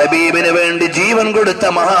 അള്ളാഹിന്റെ ഹബീബിന് വേണ്ടി ജീവൻ കൊടുത്ത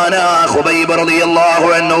മഹാനാ ഖുബൈബ് റളിയല്ലാഹു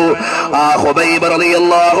അൻഹു. ആ ഖുബൈബ്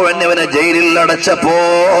റളിയല്ലാഹു അൻഹുവിനെ ജയിലിൽ അടച്ചപ്പോ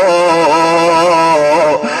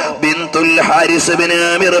ബിൻതുൽ ഹാരിസ് ബിൻ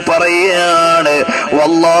ആമിർ പറയാണ്,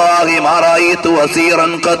 വല്ലാഹി മാ റഅയ്തു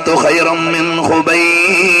വസീറൻ ഖത്തു ഖൈറൻ മിൻ ഖുബൈബ്.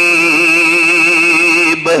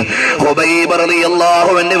 ഖുബൈബ്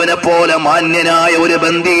റളിയല്ലാഹു അൻഹുവിനെ പോലെ മാന്യനായ ഒരു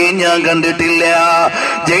ബന്ദിയെ ഞാൻ കണ്ടിട്ടില്ല.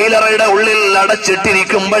 ജയിലറയുടെ ഉള്ളിൽ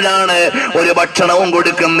അടച്ചിട്ടിരിക്കുമ്പോഴാണ് ഒരു ഭക്ഷണവും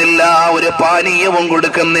കൊടുക്കുന്നില്ല, ഒരു പാനീയവും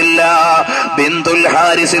കൊടുക്കുന്നില്ല. ബിൻതുൽ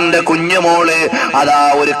ഹാരിസിന്റെ കുഞ്ഞുമോള് അതാ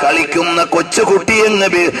ഒരു കളിക്കുന്ന കൊച്ചുകുട്ടിയെന്ന്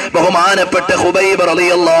ബഹുമാനപ്പെട്ട ഖുബൈബ്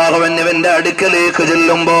റളിയല്ലാഹു അൻഹുവിന്റെ അടുക്കലേക്ക്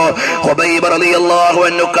ചെല്ലുമ്പോ ഖുബൈബ് റളിയല്ലാഹു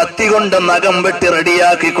അൻഹു കത്തി കൊണ്ട് നഖം വെട്ടി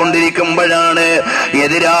റെഡിയാക്കി കൊണ്ടിരിക്കുമ്പോഴാണ്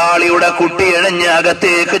എതിരാളിയുടെ കുട്ടി എഴഞ്ഞ്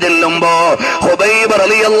അകത്തേക്ക് ചെല്ലുമ്പോ ഖുബൈബ്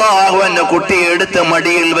റളിയല്ലാഹു അൻഹു കുട്ടിയെ എടുത്ത്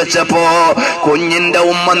മടിയിൽ വെച്ചപ്പോ കുഞ്ഞിന്റെ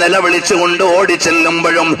ഉമ്മ നിലവിളിച്ചുകൊണ്ട് ഓടി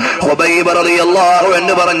ചെല്ലുമ്പോഴും ഖുബൈബ് റളിയല്ലാഹു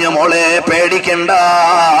അൻഹു പറഞ്ഞു, മോളെ പേടിക്കണ്ട,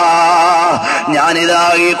 ഞാനിതാ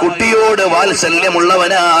ഈ കുട്ടിയോട്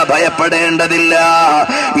വാത്സല്യമുള്ളവനാ, ഭയപ്പെടേണ്ടതില്ല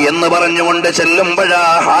എന്ന് പറഞ്ഞുകൊണ്ട് ചെല്ലുമ്പോഴാ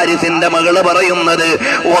ഹാരിസിന്റെ മകള് പറയുന്നത്,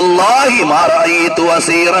 വല്ലാഹി മാ റഅയ്തു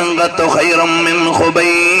വസീറൻ ഖത്തു ഖൈറൻ മിൻ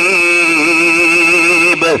ഖുബൈബ്.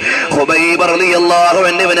 ഖുബൈബ് റളിയല്ലാഹു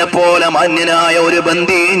അൻഹുവിനെ പോലെ മാന്യനായ ഒരു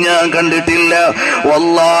ബന്ദി ഞാൻ കണ്ടിട്ടില്ല.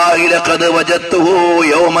 വല്ലാഹി ലഖദ് വജദ്തുഹു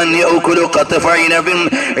യൗമൻ യഅകുലു ഖത്ഫ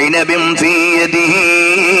ഇനബിൻ ഫീ യദിഹി.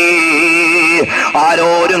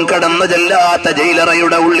 ആരോരും കടന്നു ചെല്ലാത്ത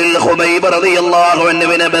ജയിലറയുടെ ഉള്ളിൽ ഖുബൈബ് റളിയല്ലാഹു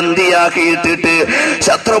അൻഹുവിനെ ബന്ദിയാക്കിയിട്ടിട്ട്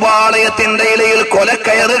ശത്രുപാളയത്തിന്റെ ഇലയിൽ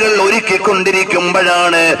കൊലക്കയറുകൾ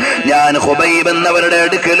ഒരുക്കിക്കൊണ്ടിരിക്കുമ്പോഴാണ് ഞാൻ ഖുബൈബ് എന്നവരുടെ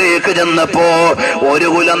അടുക്കലേക്ക് ചെന്നപ്പോ ഒരു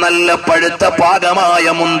കുല നല്ല പഴുത്ത പാകമായ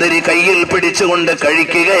മുന്തിരി കയ്യിൽ പിടിച്ചുകൊണ്ട്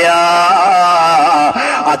കഴിക്കുകയാ.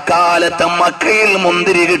 അക്കാലത്ത് മക്കയിൽ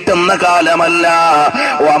മുന്തിരി കിട്ടുന്ന കാലമല്ല.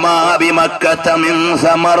 വമാ ബിമക്കത മിൻ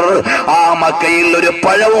സമർ, ആ മക്കയിൽ ഒരു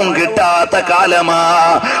പഴവും കിട്ടാത്ത കാലമാ.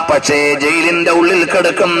 പക്ഷേ ജയിലിന്റെ ഉള്ളിൽ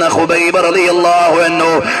കിടക്കുന്ന ഖുബൈബ് റളിയല്ലാഹു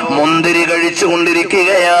അൻഹു മുന്തിരി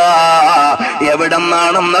കഴിച്ചുകൊണ്ടിരിക്കുകയാ.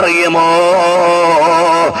 എവിടെന്നാണെന്നറിയുമോ?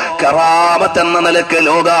 കറാമത്ത് എന്ന നിലക്ക്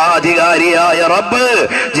ലോകാധികാരിയായ റബ്ബ്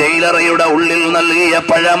ജയിലറയുടെ ഉള്ളിൽ നൽകിയ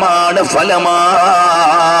പഴമാണ്,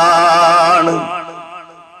 ഫലമാണ്.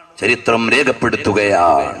 ചരിത്രം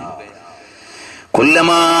രേഖപ്പെടുത്തുകയാണ്.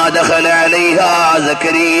 കുല്ലമാ ദഖല അലൈഹാ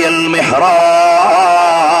സക്കരിയൽ മിഹ്റാബ്.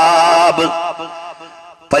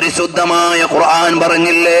 പരിശുദ്ധമായ ഖുർആൻ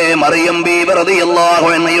പറഞ്ഞില്ലേ, മറിയം ബീബി റളിയല്ലാഹു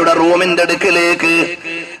അൻഹയുടെ റൂമിന്റെ അടുക്കിലേക്ക്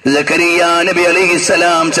സക്കരിയ നബി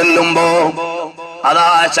അലൈഹിസ്സലാം ചെല്ലുമ്പോ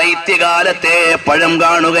അതാ ശൈത്യകാലത്തെ പഴം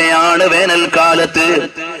കാണുകയാണ്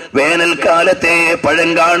വേനൽക്കാലത്തെ പഴം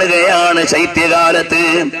കാണുകയാണ് ശൈത്യകാലത്ത്.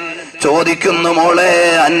 ചോദിക്കുന്നു, മോളെ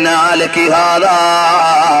അന്നാലക്കി ഹാദാ,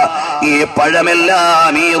 ഈ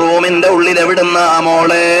പഴമെല്ലാം ഈ റൂമിന്റെ ഉള്ളിൽ എവിടുന്നാ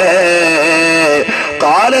മോളെ?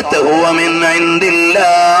 ഖാലത്ത് ഹുവ മിൻ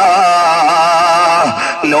ഇൻദില്ലാഹ്,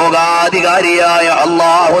 ലോകാധികാരിയായ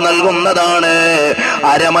അള്ളാഹു നൽകുന്നതാണ്.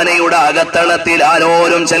 അരമനയുടെ അകത്തളത്തിൽ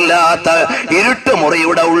ആരോരും ചെല്ലാത്ത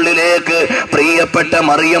ഇരുട്ടുമുറിയുടെ ഉള്ളിലേക്ക് പ്രിയപ്പെട്ട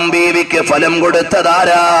മറിയം ബീവിക്ക് ഫലം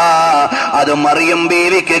കൊടുത്തതാരാ? അത് മറിയം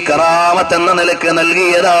ബീവിക്ക് കറാമത്ത് എന്ന നിലക്ക്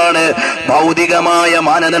നൽകിയതാണ്. ഭൗതികമായ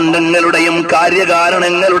മാനദണ്ഡങ്ങളുടെയും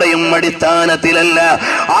കാര്യകാരണങ്ങളുടെയും അടിസ്ഥാനത്തിലല്ല,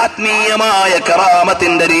 ആത്മീയമായ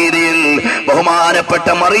കറാമത്തിന്റെ രീതിയിൽ ബഹുമാനപ്പെട്ട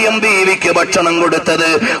മറിയം ബീവിക്ക് ഭക്ഷണം കൊടുത്തത്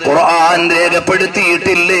ഖുർആൻ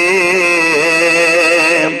രേഖപ്പെടുത്തിയിട്ടില്ലേ?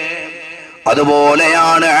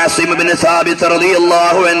 അതുപോലെയാണ് ആസിം ഇബ്നു സാബിത്ത്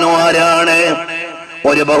റളിയല്ലാഹു അൻഹു ആരാണ്?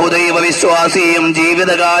 ഒരു ബഹുദൈവ വിശ്വാസിയും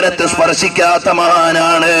ജീവിതകാലത്ത് സ്പർശിക്കാത്ത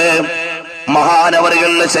മഹാനാണ്.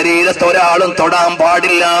 മഹാനവറുകളുടെ ശരീരത്ത് ഒരാളും തൊടാൻ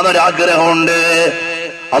പാടില്ല എന്നൊരാഗ്രഹമുണ്ട്.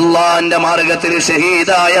 അള്ളാന്റെ മാർഗത്തിൽ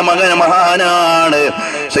ഷഹീദായ മകൻ മഹാനാണ്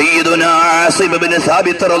സയ്യിദുനാ ആസിം ഇബ്നു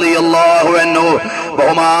സാബിത്ത് റളിയല്ലാഹു അൻഹു.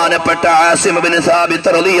 ബഹുമാനപ്പെട്ട ആസിം ഇബ്നു സാബിത്ത്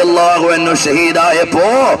റളിയല്ലാഹു അൻഹു ഷഹീദായപ്പോ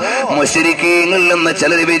മുശ്രിക്കീങ്ങളിൽ നിന്ന്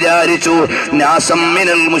ചിലർ വിചാരിച്ചു, നാസം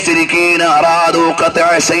മിനൽ മുശ്രിക്കീന അറാദു ഖത്അ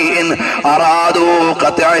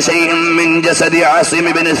ശൈഇൻ മിൻ ജസദി ആസിം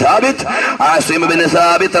ഇബ്നു സാബിത്ത്. ആസിം ഇബ്നു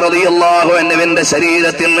സാബിത്ത് റളിയല്ലാഹു അൻഹുവിന്റെ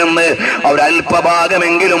ശരീരത്തിൽ നിന്ന് അവർ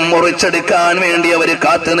അല്പഭാഗമെങ്കിലും മുറിച്ചെടുക്കാൻ വേണ്ടി അവർ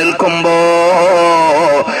നിൽക്കുമ്പോ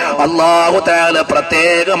അല്ലാഹു തആല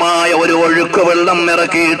പ്രത്യേകമായ ഒരു ഒഴുക്ക് വെള്ളം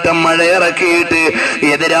ഇറക്കിയിട്ട് മഴയിറക്കിയിട്ട്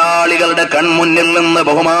എതിരാളികളുടെ കൺമുന്നിൽ നിന്ന്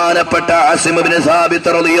ബഹുമാനപ്പെട്ട ആസിം ഇബ്നു സാബിത്ത്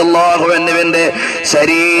റളിയല്ലാഹു അൻഹുവിന്റെ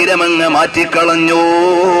ശരീരമങ്ങ് മാറ്റിക്കളഞ്ഞു.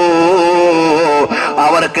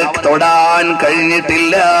 അവർക്ക് തൊടാൻ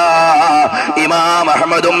കഴിഞ്ഞിട്ടില്ല. ഇമാം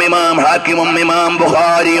അഹ്മദും ഇമാം ഹാക്കിമും ഇമാം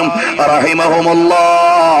ബുഖാരിയും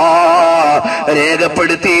റഹിമഹുമുല്ലാഹ്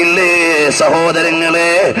രേഖപ്പെടുത്തിയില്ലേ?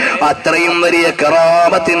 സഹോദരങ്ങളെ, അത്രയും വലിയ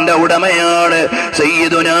കറാമത്തിന്റെ ഉടമയാണ്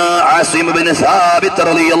സയ്യിദുനാ ആസിം ഇബ്നു സാബിത്ത്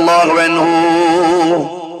റളിയല്ലാഹു അൻഹു.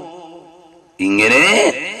 ഇങ്ങനെ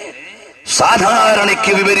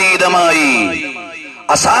സാധാരണയ്ക്ക് വിപരീതമായി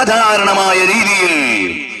അസാധാരണമായ രീതിയിൽ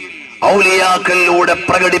ഔലിയാക്കളിലൂടെ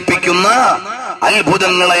പ്രകടിപ്പിക്കുന്ന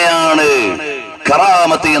അത്ഭുതങ്ങളെയാണ്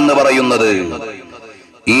കറാമത്ത് എന്ന് പറയുന്നത്.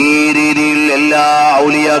 ഈ രീതിയിൽ എല്ലാ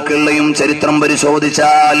ഔലിയാക്കളുടെയും ചരിത്രം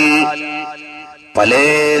പരിശോധിച്ചാൽ പല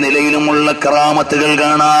നിലയിലുമുള്ള കറാമത്തുകൾ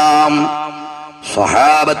കാണാം.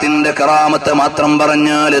 സ്വഹാബത്തിന്റെ കറാമത്ത് മാത്രം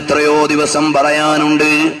പറഞ്ഞാൽ എത്രയോ ദിവസം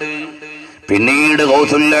പറയാനുണ്ട്. പിന്നീട്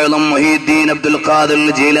ഗൗസുൽ ആലം മുഹീദ്ദീൻ അബ്ദുൽ ഖാദിർ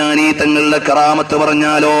ജീലാനി തങ്ങളുടെ കറാമത്ത്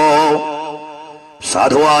പറഞ്ഞാലോ,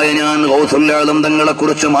 സാധുവായ ഞാൻ ഗൗസുൽ ആലം തങ്ങളെ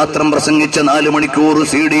കുറിച്ച് മാത്രം പ്രസംഗിച്ച 4 മണിക്കൂർ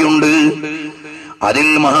CD ഉണ്ട്. അതിൽ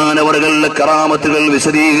മഹാനവറുകളുടെ കറാമത്തുകൾ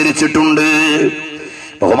വിശദീകരിച്ചിട്ടുണ്ട്.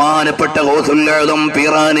 ബഹുമാനപ്പെട്ട ഗൗസുൽ ആലം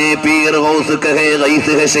പീറാനെ പീർ ഗൗസ് കഹേ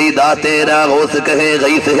ഗൈസ് ഹേ ശൈദാ തേരാ ഗൗസ് കഹേ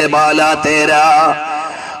ഗൈസ് ഹേ ബാലാ തേരാ.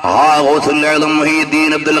 ആ ഗൗസുൽ ആലം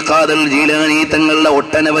മുഹീദ്ദീൻ അബ്ദുൽ ഖാദിർ ജീലാനി തങ്ങളുടെ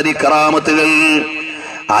ഒട്ടനവധി കറാമത്തുകൾ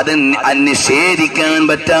അത് നിഷേധിക്കാൻ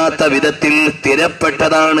പറ്റാത്ത വിധത്തിൽ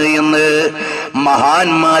സ്ഥിരപ്പെട്ടതാണ് എന്ന്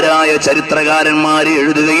മഹാന്മാരായ ചരിത്രകാരന്മാര്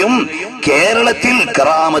എഴുതുകയും കേരളത്തിൽ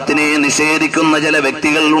കറാമത്തിനെ നിഷേധിക്കുന്ന ചില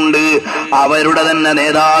വ്യക്തികളുണ്ട്. അവരുടെ തന്നെ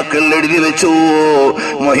നേതാക്കൾ എഴുതി വെച്ചു,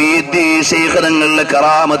 മുഹീദ്ദീൻ ശൈഖ് തങ്ങളുടെ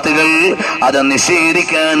കറാമത്തുകൾ അത്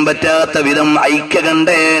നിഷേധിക്കാൻ പറ്റാത്ത വിധം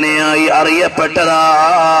ഐക്യകണ്ഠേനയായി അറിയപ്പെട്ടതാണ്.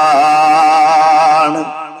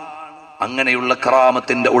 അങ്ങനെയുള്ള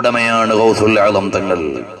കറാമത്തിന്റെ ഉടമയാണ് ഗൗസുൽ ആലം തങ്ങൾ.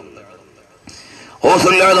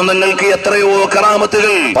 ഗൗസുൽ ആലം തങ്ങൾക്ക് എത്രയോ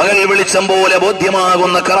കറാമത്തുകൾ, പകൽ വെളിച്ചം പോലെ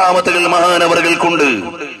ബോധ്യമാകുന്ന കറാമത്തുകൾ മഹാനവറുകൾക്കുണ്ട്.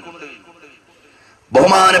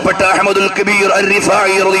 ബഹുമാനപ്പെട്ട അഹ്മദുൽ കബീർ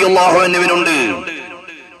അർ-റിഫാഇ റളിയല്ലാഹു അൻഹുവിനുണ്ട്.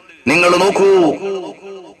 നിങ്ങൾ നോക്കൂ,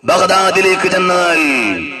 ബഗ്ദാദിലേക്ക് ചെന്നാൽ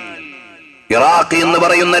ഇറാഖ് എന്ന്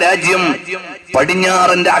പറയുന്ന രാജ്യം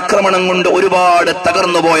പടിഞ്ഞാറന്റെ ആക്രമണം കൊണ്ട് ഒരുപാട്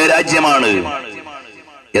തകർന്നുപോയ രാജ്യമാണ്.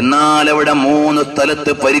 എന്നാൽ അവിടെ 3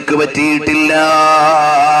 സ്ഥലത്ത് പരിക്ക് പറ്റിയിട്ടില്ല.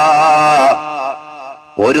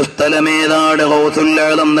 ഒരു സ്ഥലമേതാണ് ഗൗസുൽ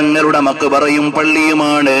ആലം തങ്ങളുടെ മഖ്ബറയും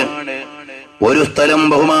പള്ളിയുമാണ്. ഒരു സ്ഥലം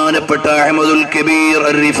ബഹുമാനപ്പെട്ട അഹ്മദുൽ കബീർ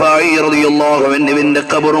അർ-റിഫാഇ റളിയല്ലാഹു അൻഹുവിന്റെ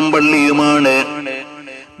ഖബറും പള്ളിയുമാണ്.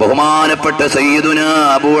 ബഹുമാനപ്പെട്ട സയ്യിദുനാ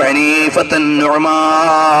അബൂ ഹനീഫത്ത് അൻ-നുഅ്മാൻ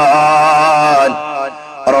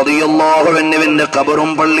റളിയല്ലാഹു അൻഹുവിന്റെ ഖബറും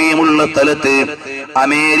പള്ളിയുമുള്ള സ്ഥലത്ത്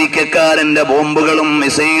അമേരിക്കക്കാരന്റെ ബോംബുകളും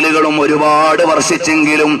മിസൈലുകളും ഒരുപാട്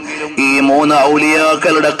വർഷിച്ചെങ്കിലും ഈ 3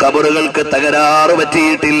 ഔലിയാക്കളുടെ ഖബറുകൾക്ക് തകരാറ്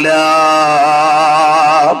പറ്റിയിട്ടില്ല.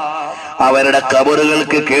 അവരുടെ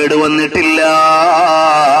ഖബറുകൾക്ക് കേടുവന്നിട്ടില്ല.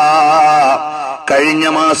 കഴിഞ്ഞ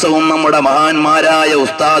മാസവും നമ്മുടെ മഹാന്മാരായ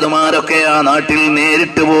ഉസ്താദുമാരൊക്കെ ആ നാട്ടിൽ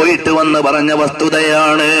നേരിട്ട് പോയിട്ട് വന്ന് പറഞ്ഞ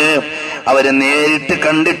വസ്തുതയാണ്. അവരെ നേരിട്ട്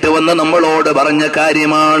കണ്ടിട്ട് വന്ന് നമ്മളോട് പറഞ്ഞ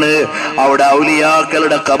കാര്യമാണ്. അവിടെ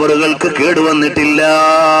ഔലിയാക്കളുടെ ഖബറുകൾക്ക് കേടുവന്നിട്ടില്ല.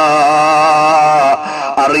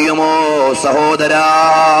 അറിയുമോ സഹോദരാ,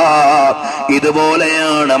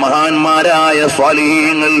 ഇതുപോലെയാണ് മഹാന്മാരായ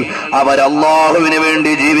സ്വാലിഹീങ്ങൾ. അവർ അല്ലാഹുവിന്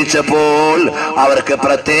വേണ്ടി ജീവിച്ചപ്പോൾ അവർക്ക്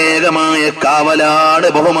പ്രത്യേകമായ കാവലാണ്,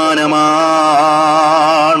 ബഹുമാനമാണ്.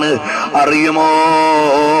 അറിയുമോ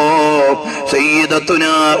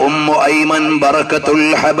സയ്യിദത്തുനാ ഉമ്മു ഐമൻ ബറകത്തുൽ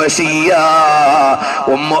ഹബശിയ്യ,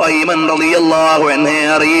 ഉമ്മു ഐമൻ റളിയല്ലാഹു അൻഹ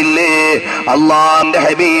അറിയില്ലേ? അല്ലാഹുവിന്റെ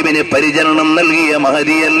ഹബീബിന് പരിചരണം നൽകിയ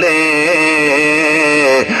മഹദിയല്ലേ?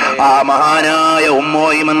 ആ മഹാനായ ഉമ്മു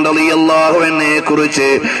ഐമൻ റളിയല്ലാഹു അൻഹയെ കുറിച്ച്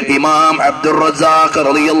ഇമാം അബ്ദുർ റസാഖ്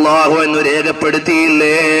റളിയല്ലാഹു അൻഹു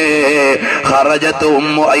രേഖപ്പെടുത്തിയില്ലേ? ഖറജത്ത്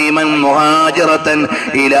ഉമ്മു ഐമൻ മുഹാജിറതൻ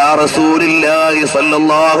ഇലാ റസൂലില്ലാഹി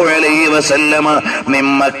സ്വല്ലല്ലാഹു അലൈഹി വസല്ലമ മിൻ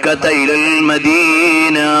മക്കത ഇലൽ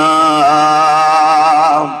മദീന.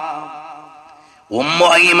 ഉമ്മു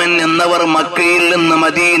ഐമൻ എന്നവർ മക്കയിൽ നിന്ന്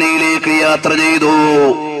മദീനയിലേക്ക് യാത്ര ചെയ്തു.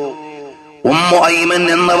 ഉമ്മു ഐമൻ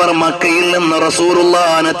എന്നവർ മക്കയിൽ നിന്ന്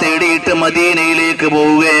റസൂലുള്ളാഹിനെ തേടിയിട്ട് മദീനയിലേക്ക്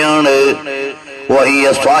പോവുകയാണ്. وهي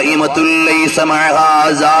صائمة ليس معها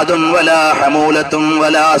زاد ولا حمولة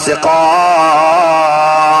ولا سقاء.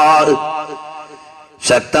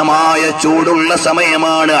 ശക്തമായ ചൂടുള്ള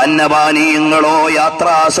സമയമാണ്. അന്നപാനീയങ്ങളോ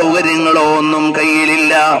യാത്രാ സൗകര്യങ്ങളോ ഒന്നും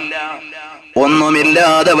കയ്യിലില്ല.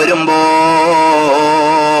 ഒന്നുമില്ലാതെ വരുമ്പോ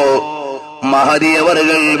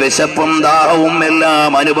മഹദിയവറുകൾ വിശപ്പും ദാഹവും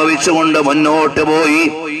എല്ലാം അനുഭവിച്ചുകൊണ്ട് മുന്നോട്ട് പോയി.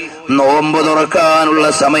 നോമ്പ് തുറക്കാനുള്ള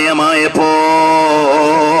സമയമായപ്പോ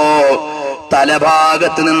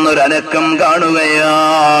തലഭാഗത്ത് നിന്നൊരനക്കം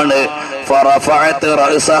കാണുകയാണ്. ഫറഫഅത്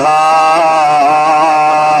റഅസഹാ,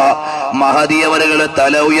 മഹദിയവറുകൾ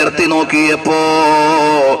തല ഉയർത്തി നോക്കിയപ്പോ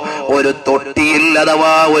ഒരു തൊട്ടിയിൽ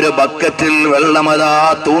അഥവാ ഒരു ബക്കറ്റിൽ വെള്ളമതാ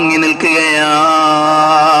തൂങ്ങി നിൽക്കുകയാണ്.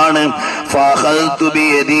 ഫഖൽതു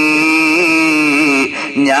ബിയദീ,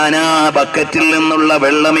 ഞാൻ ആ ബക്കറ്റിൽ നിന്നുള്ള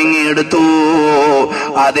വെള്ളം ഇങ്ങെടുത്തു.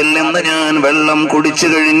 അതിൽ നിന്ന് ഞാൻ വെള്ളം കുടിച്ചു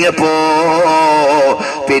കഴിഞ്ഞപ്പോ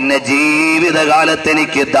പിന്നെ ജീവിതകാലത്ത്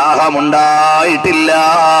എനിക്ക് ദാഹമുണ്ടായിട്ടില്ല.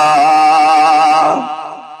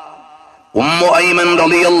 ഉമ്മു ഐമൻ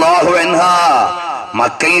റളിയല്ലാഹു അൻഹാ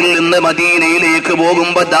മക്കയിൽ നിന്ന് മദീനയിലേക്ക്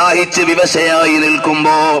പോകുമ്പോ ദാഹിച്ച് വിവശയായി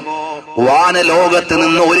നിൽക്കുമ്പോ വാനലോകത്ത്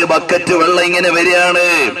നിന്ന് ഒരു ബക്കറ്റ് വെള്ളം ഇങ്ങനെ വരികയാണ്.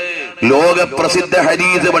 ലോകപ്രസിദ്ധ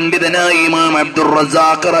ഹദീസ് പണ്ഡിതനായ ഇമാം അബ്ദുർ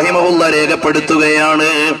റസാഖ് റഹിമഹുല്ലാ രേഖപ്പെടുത്തുകയാണ്.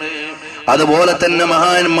 അതുപോലെ തന്നെ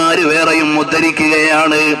മഹാന്മാര് വേറെയും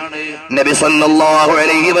ഉദ്ധരിക്കുകയാണ്. നബി സല്ലല്ലാഹു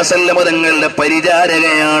അലൈഹി വസല്ലം തങ്ങളുടെ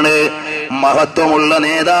പരിചാരകയാണ്, മഹത്വമുള്ള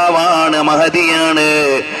നേതാവാണ്, മഹദിയാണ്.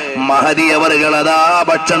 മഹദി അവറുകൾ അതാ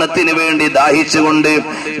ഭക്ഷണത്തിന് വേണ്ടി ദാഹിച്ചുകൊണ്ട്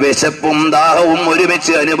വിശപ്പും ദാഹവും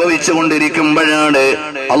ഒരുമിച്ച് അനുഭവിച്ചു കൊണ്ടിരിക്കുമ്പോഴാണ്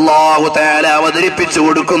അല്ലാഹു തആല അവതരിപ്പിച്ചു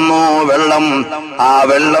കൊടുക്കുന്നു വെള്ളം. ആ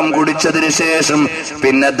വെള്ളം കുടിച്ചതിന് ശേഷം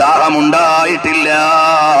പിന്നെ ദാഹമുണ്ടായിട്ടില്ല.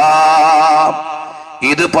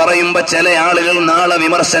 ഇത് പറയുമ്പോ ചില ആളുകൾ നാളെ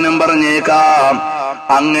വിമർശനം പറഞ്ഞേക്കാം.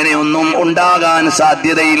 അങ്ങനെയൊന്നും ഉണ്ടാകാൻ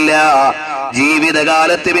സാധ്യതയില്ല.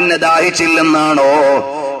 ജീവിതകാലത്ത് പിന്നെ ദാഹിച്ചില്ലെന്നാണോ?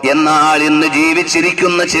 എന്നാൽ ഇന്ന്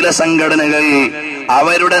ജീവിച്ചിരിക്കുന്ന ചില സംഘടനകൾ,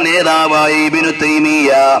 അവരുടെ നേതാവായ ഇബ്നു തൈമിയ,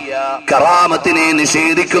 കറാമത്തിനെ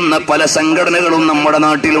നിഷേധിക്കുന്ന പല സംഘടനകളും നമ്മുടെ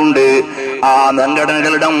നാട്ടിലുണ്ട്. ആ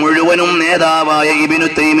സംഘടനകളുടെ മുഴുവനും നേതാവായ ഇബ്നു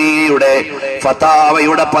തൈമിയയുടെ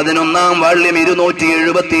ഫതാവയുടെ 11-ാം വാള്യം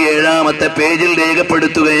 277-ാമത്തെ പേജിൽ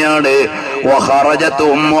രേഖപ്പെടുത്തുകയാണ്. വഖറജത്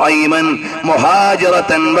ഉമ്മു ഐമൻ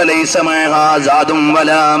മുഹാജിറതൻ വലൈസ മഅഹാ സാദും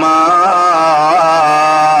വലാ മാ.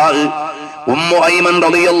 ഉമ്മു ഐമൻ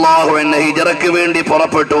റളിയല്ലാഹു അൻഹ ഹിജ്റയ്ക്ക് വേണ്ടി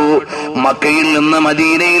പുറപ്പെട്ടു. മക്കയിൽ നിന്ന്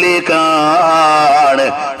മദീനയിലേക്കാണ്.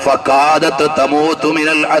 ഫഖാദത്ത് തമൂതു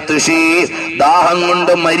മിനൽ അത്ശി, ദാഹം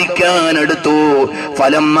കൊണ്ട് മരിക്കാൻ അടുത്തു.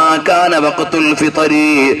 ഫലമ്മാ കാന വഖ്തുൽ ഫിത്രി,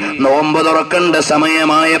 നോമ്പ് തുറക്കേണ്ട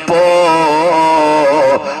സമയമായപ്പോ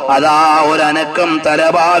അതാ ഒരനക്കം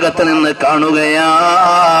തലഭാഗത്ത് നിന്ന് കാണുകയാണ്.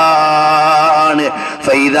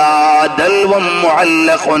 ഫൈദാ ദൽവം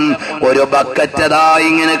മുഅല്ലഖുൻ, ഒരു ബക്കറ്റതാ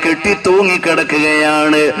ഇങ്ങനെ കെട്ടി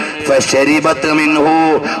തൂങ്ങിക്കിടക്കുകയാണ്. ഫശരിബത് മിൻഹു,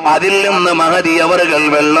 അതിൽ നിന്ന് മഹദി അവറുകൾ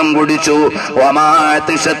വെള്ളം കുടിച്ചു. വമാ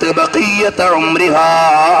തശത് ബഖിയത ഉംരിഹാ,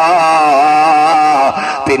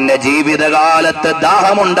 പിന്നെ ജീവിതകാലത്ത്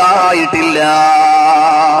ദാഹമുണ്ടായിട്ടില്ല.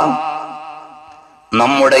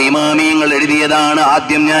 നമ്മുടെ ഇമാമിയങ്ങൾ എഴുതിയതാണ്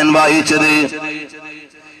ആദ്യം ഞാൻ വായിച്ചത്.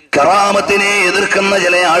 കറാമത്തിനെ എതിർക്കുന്ന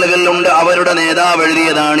ചില ആളുകളുണ്ട്, അവരുടെ നേതാവ്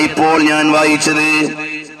എഴുതിയതാണ് ഇപ്പോൾ ഞാൻ വായിച്ചത്.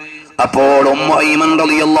 അപ്പോൾ ഉമ്മു ഐമൻ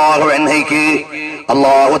റളിയല്ലാഹു അൻഹയ്ക്ക്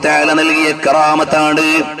അല്ലാഹു തആല നൽകിയ കറാമത്താണ്.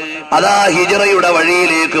 അതാ ഹിജ്റയുടെ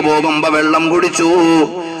വഴിയിലേക്ക് പോകുമ്പോ വെള്ളം കുടിച്ചു.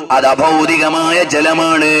 അത് അഭൗതികമായ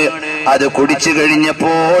ജലമാണ്. അത് കുടിച്ചു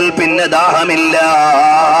കഴിഞ്ഞപ്പോൾ പിന്നെ ദാഹമില്ല.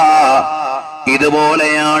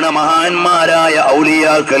 ഇതുപോലെയാണ് മഹാന്മാരായ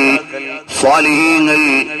ഔലിയാക്കൾ, സ്വാലിഹീങ്ങൾ.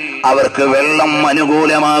 അവർക്ക് വെള്ളം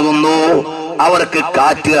അനുകൂലമാകുന്നു, അവർക്ക്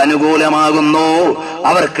കാറ്റ് അനുകൂലമാകുന്നു,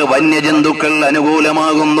 അവർക്ക് വന്യജന്തുക്കൾ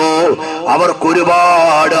അനുകൂലമാകുന്നു, അവർക്ക്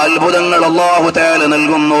ഒരുപാട് അത്ഭുതങ്ങൾ അല്ലാഹു തആല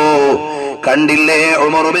നൽകുന്നു. കണ്ടില്ലേ,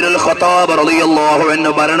 ഉമർ ഇബ്നുൽ ഖത്താബ് റളിയല്ലാഹു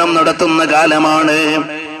അൻഹു ഭരണം നടത്തുന്ന കാലമാണ്.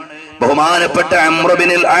 ബഹുമാനപ്പെട്ട അംർ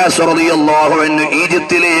ഇബ്നുൽ ആസ് റളിയല്ലാഹു അൻഹു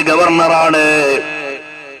ഈജിപ്തിലെ ഗവർണറാണ്.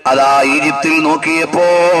 അതാ ഈജിപ്തിൽ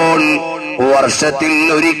നോക്കിയപ്പോൾ വർഷത്തിൽ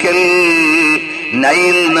ഒരിക്കൽ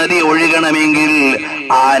നൈൽ നദി ഒഴുകണമെങ്കിൽ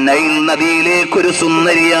ആ നൈൽ നദിയിലേക്കൊരു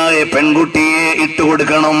സുന്ദരിയായ പെൺകുട്ടിയെ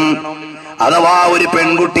ഇട്ടുകൊടുക്കണം, അഥവാ ഒരു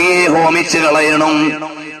പെൺകുട്ടിയെ ഹോമിച്ച് കളയണം,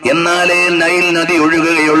 എന്നാലേ നൈൽ നദി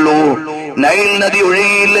ഒഴുകുകയുള്ളൂ. നൈൽ നദി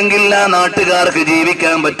ഒഴുകിയില്ലെങ്കിൽ ആ നാട്ടുകാർക്ക്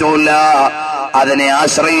ജീവിക്കാൻ പറ്റൂല. അതിനെ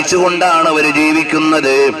ആശ്രയിച്ചുകൊണ്ടാണ് അവർ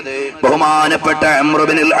ജീവിക്കുന്നത്. ബഹുമാനപ്പെട്ട അംർ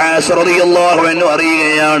ഇബ്നുൽ ആസ് റളിയല്ലാഹു അൻഹു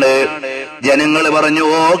അറിയുകയാണ്. ജനങ്ങൾ പറഞ്ഞു,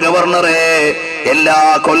 ഓ ഗവർണറെ, എല്ലാ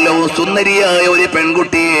കൊല്ലവും സുന്ദരിയായ ഒരു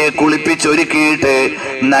പെൺകുട്ടിയെ കുളിപ്പിച്ചൊരുക്കിയിട്ട്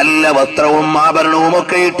നല്ല വസ്ത്രവും ആഭരണവും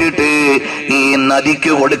ഒക്കെ ഇട്ടിട്ട് ഈ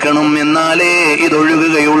നദിക്ക് കൊടുക്കണം, എന്നാലേ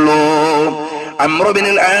ഇതൊഴുകുകയുള്ളൂ. അംർ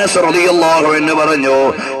ഇബ്നുൽ ആസ് റളിയല്ലാഹു അൻഹു പറഞ്ഞു,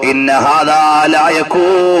 ഇന്ന ഹാദാ ലാ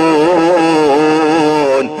യകൂൻ,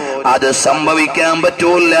 അത് സംഭവിക്കാൻ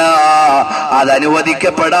പറ്റൂല, അത്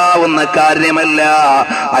അനുവദിക്കപ്പെടാവുന്ന കാര്യമല്ല.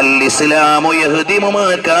 അൽ ഇസ്ലാമു യഹ്ദിമു മാ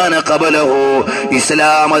കാന ഖബലഹു,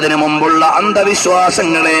 ഇസ്ലാം അതിനു മുമ്പുള്ള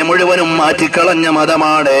അന്ധവിശ്വാസങ്ങളെ മുഴുവനും മാറ്റിക്കളഞ്ഞ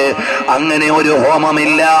മതമാണ്. അങ്ങനെ ഒരു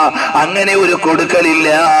ഹോമമില്ല, അങ്ങനെ ഒരു കൊടുക്കലില്ല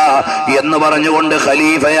എന്ന് പറഞ്ഞുകൊണ്ട്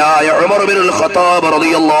ഖലീഫയായ ഉമർ ഇബ്നുൽ ഖത്താബ്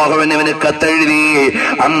റളിയല്ലാഹു അൻഹുവിന് കത്തെഴുതി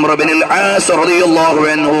അംർ ഇബ്നുൽ ആസ് റളിയല്ലാഹു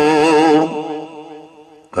അൻഹു.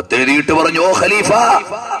 കത്തെഴുതിയിട്ട് പറഞ്ഞു, ഓ ഖലീഫ,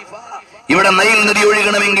 ഇവിടെ നൈൽ നദി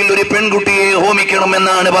ഒഴുകണമെങ്കിൽ ഒരു പെൺകുട്ടിയെ ഹോമിക്കണം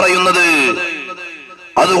എന്നാണ് പറയുന്നത്.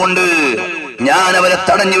 അതുകൊണ്ട് ഞാൻ അവരെ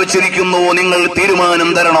തടഞ്ഞു വെച്ചിരിക്കുന്നു, നിങ്ങൾ തീരുമാനം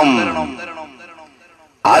തരണം.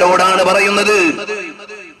 ആരോടാണ് പറയുന്നത്?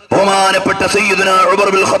 ബഹുമാനപ്പെട്ട സയ്യിദുനാ ഉമർ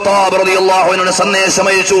ഇബ്നുൽ ഖത്താബ് റളിയല്ലാഹു അൻഹു സന്ദേശം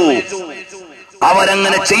അയച്ചു.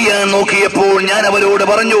 അവരങ്ങനെ ചെയ്യാൻ നോക്കിയപ്പോൾ ഞാൻ അവരോട്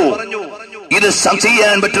പറഞ്ഞു, ഇത്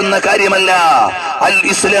ചെയ്യാൻ പറ്റുന്ന കാര്യമല്ല. അൽ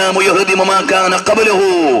ഇസ്ലാമു യഹ്ദിമു മാ കാന ഖബലഹു,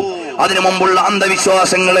 അതിനു മുമ്പുള്ള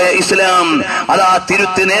അന്ധവിശ്വാസങ്ങളെ ഇസ്ലാം അതാ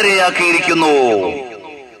തിരുത്തി നേരെയാക്കിയിരിക്കുന്നു.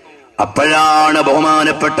 അപ്പോഴാണ്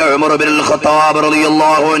ബഹുമാനപ്പെട്ട ഉമർ ഇബ്നുൽ ഖത്താബ്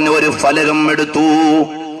റളിയല്ലാഹു അൻഹു ഒരു ഫലകം എടുത്തു,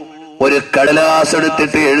 ഒരു കടലാസ്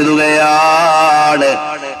എടുത്തിട്ട് എഴുതുകയാണ്,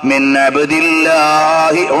 മിൻ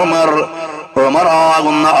അബ്ദില്ലാഹി ഉമർ,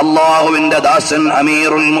 ഉമറാകുന്ന അല്ലാഹുവിന്റെ ദാസൻ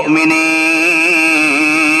അമീറുൽ മുഅ്മിനീൻ,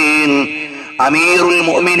 അമീറുൽ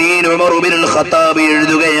മുഅ്മിനീൻ ഉമർ ഇബ്നുൽ ഖത്താബ്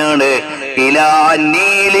എഴുതുകയാണ്, ഇലാ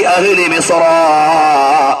നീലി അഹ്ലി മിസ്റ,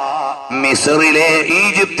 മിസ്റിലെ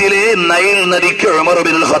ഈജിപ്തിലെ നൈൽ നദിക്ക് ഉമർ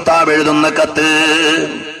ഇബ്നുൽ ഖത്താബ് എഴുതുന്ന കത്ത്.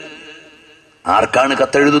 ആർക്കാണ്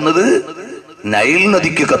കത്തെഴുതുന്നത്? നൈൽ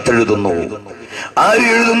നദിക്ക് കത്തെഴുതുന്നു. ആര്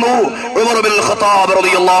എഴുതുന്നു? ഉമർ ഇബ്നുൽ ഖത്താബ്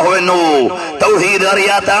റളിയല്ലാഹു അൻഹു. തൗഹീദ്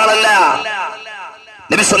അറിയാത്ത ആളല്ല.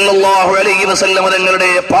 നബി സല്ലല്ലാഹു അലൈഹി വസല്ലം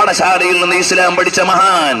തങ്ങളുടെ പാഠശാലയിൽ നിന്ന് ഇസ്ലാം പഠിച്ച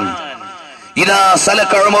മഹാൻ. ഇദാ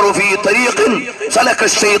സലക ഉമറു ഫീ തരീഖിൻ സലക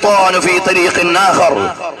അശ്ശൈത്താനു ഫീ തരീഖിൻ ആഖർ,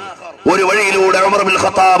 ഒരു വഴിയിലൂടെ ഉമർ ഇബ്നുൽ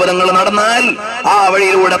ഖത്താബ് തങ്ങൾ നടന്നാൽ ആ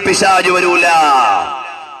വഴിയിലൂടെ പിശാച് വരൂല.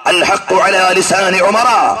 അൽ ഹഖ്ഖു അലാ ലിസാനി ഉമറ,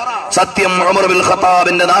 സത്യം ഉമർ ഇബ്നുൽ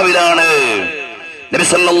ഖത്താബിന്റെ നാവിലാണ്. നബി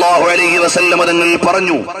സല്ലല്ലാഹു അലൈഹി വസല്ലം തങ്ങൾ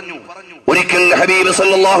പറഞ്ഞു, ഒരിക്കൽ ഹബീബ്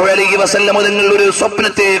സല്ലല്ലാഹു അലൈഹി വസല്ലം തങ്ങൾ ഒരു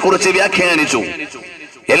സ്വപ്നത്തെ കുറിച്ച് വ്യാഖ്യാനിച്ചു.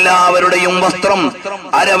 എല്ലാവരുടെയും വസ്ത്രം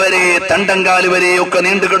അരവരെ തണ്ടങ്കാല് വരെയൊക്കെ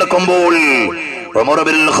നീണ്ടുകിടക്കുമ്പോൾ ഉമർ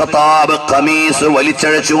ഇബ്നുൽ ഖത്താബ് ഖമീസ്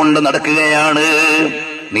വലിച്ചഴച്ചുകൊണ്ട് നടക്കുകയാണ്.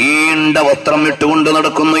 നീണ്ട വസ്ത്രം ഇട്ടുകൊണ്ട്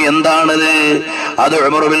നടക്കുന്നു. എന്താണത്? അത്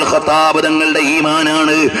ഉമർ ഇബ്നുൽ ഖത്താബ് തങ്ങളുടെ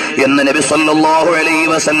ഈമാനാണ് എന്ന് നബി സല്ലല്ലാഹു അലൈഹി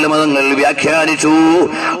വസല്ലം തങ്ങൾ വ്യാഖ്യാനിച്ചു.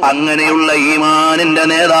 അങ്ങനെയുള്ള ഈമാനിന്റെ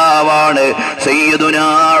നേതാവാണ് സയ്യിദുനാ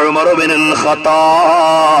ഉമർ ഇബ്നുൽ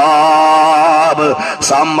ഖത്താബ്.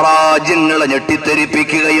 സാമ്രാജ്യങ്ങളെ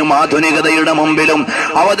ഞെട്ടിത്തെരിപ്പിക്കുകയും ആധുനികതയുടെ മുമ്പിലും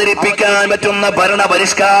അവതരിപ്പിക്കാൻ പറ്റുന്ന ഭരണ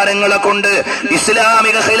പരിഷ്കാരങ്ങളെ കൊണ്ട്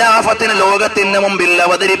ഇസ്ലാമിക ഖിലാഫത്തിന് ലോകത്തിന് മുമ്പിൽ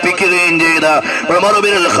അവതരിപ്പിക്കുകയും ചെയ്ത ഉമർ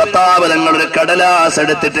ഇബ്നുൽ ഖത്താബ് തങ്ങൾ ഒരു കടലാസ്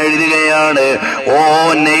എടുത്തിട്ട് എഴുതുകയാണ്, ഓ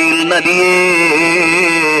നൈൽ നദിയേ,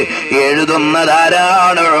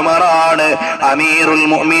 എഴുതുന്നതാരാണ്? ഉമറാണ്, അമീറുൽ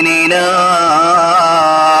മുഅ്മിനീനാണ്.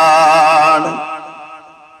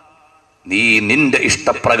 നീ നിന്റെ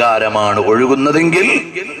ഇഷ്ടപ്രകാരമാണ് ഒഴുകുന്നതെങ്കിൽ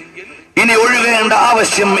ഇനി ഒഴുകേണ്ട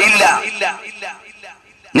ആവശ്യം ഇല്ല.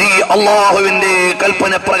 നീ അള്ളാഹുവിന്റെ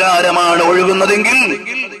കൽപ്പന പ്രകാരമാണ് ഒഴുകുന്നതെങ്കിൽ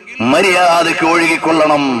മര്യാദയ്ക്ക്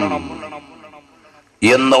ഒഴുകിക്കൊള്ളണം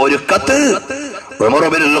എന്ന ഒരു കത്ത് ഉമർ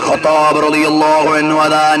ഇബ്നുൽ ഖത്താബ് റളിയല്ലാഹു അൻഹു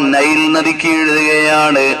അതാ നൈൽ നദിക്ക്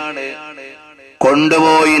എഴുതുകയാണ്.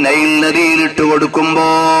 കൊണ്ടുപോയി നൈൽ നദിയിലിട്ട് കൊടുക്കുമ്പോ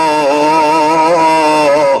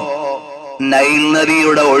നൈൽ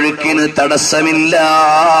നദിയുടെ ഒഴുക്കിന് തടസ്സമില്ല.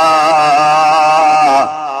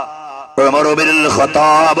 ഉമർ ഇബ്നുൽ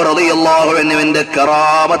ഖത്താബ് റളിയല്ലാഹു അൻഹുവിന്റെ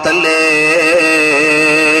കറാമത്തല്ലേ.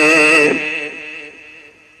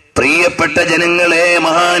 പ്രിയപ്പെട്ട ജനങ്ങളെ,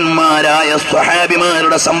 മഹാന്മാരായ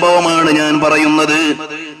സ്വഹാബിമാരുടെ സംഭവമാണ് ഞാൻ പറയുന്നത്.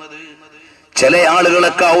 ചില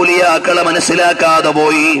ആളുകളൊക്കെ ഔലിയാക്കളെ മനസ്സിലാക്കാതെ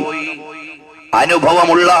പോയി.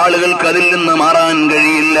 അനുഭവമുള്ള ആളുകൾക്ക് അതിൽ നിന്ന് മാറാൻ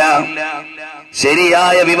കഴിയില്ല.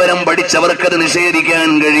 ശരിയായ വിവരം പഠിച്ചവർക്കത് നിഷേധിക്കാൻ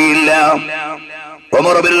കഴിയില്ല.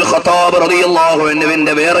 ഉമർ ഇബ്നുൽ ഖത്താബ് റളിയല്ലാഹു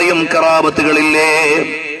അൻഹുവിന്റെ വേറെയും കറാമത്തുകളില്ലേ.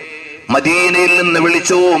 മദീനയിൽ നിന്ന്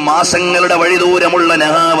വിളിച്ചു, മാസങ്ങളുടെ വഴി ദൂരമുള്ള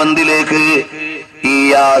നഹാവന്തിലേക്ക്.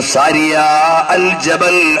 യാ സാരിയ അൽ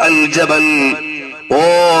ജബൽ അൽ ജബൽ, ഓ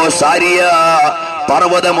സാരിയ,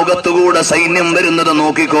 പർവ്വതമുഖത്തുകൂടെ സൈന്യം വരുന്നത്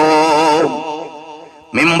നോക്കിക്കോ.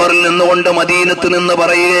 മിമ്പറിൽ നിന്നുകൊണ്ട് മദീനത്ത് നിന്ന്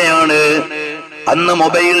പറയുകയാണ്. അന്ന്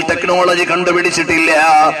മൊബൈൽ ടെക്നോളജി കണ്ടുപിടിച്ചിട്ടില്ല,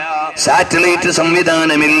 സാറ്റലൈറ്റ്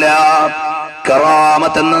സംവിധാനമില്ല.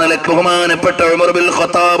 കറാമത്ത് എന്ന നിലക്ക് ബഹുമാനപ്പെട്ട ഉമർ ഇബ്നുൽ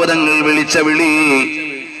ഖത്താബ് തങ്ങൾ വിളിച്ച വിളി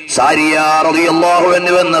സാരിയ റളിയല്ലാഹു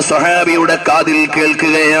അൻഹു എന്ന സ്വഹാബിയുടെ കാതിൽ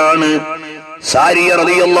കേൾക്കുകയാണ്. സാരിയ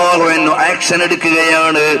റളിയല്ലാഹു അൻഹു ആക്ഷൻ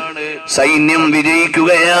എടുക്കുകയാണ്. സൈന്യം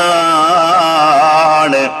വിജയിക്കുകയാണ്.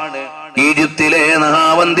 ഈജിപ്തിലെ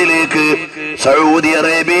നഹാവന്തിലേക്ക്, സൗദി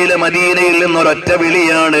അറേബ്യയിലെ മദീനയിൽ നിന്നൊരൊറ്റ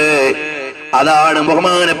വിളിയാണ്. അതാണ്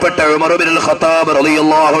ബഹുമാനപ്പെട്ട ഉമർ ഇബ്നുൽ ഖത്താബ്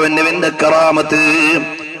റളിയല്ലാഹു അൻഹുവിന്റെ കറാമത്ത്.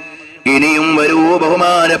 ഇനിയും വരൂ,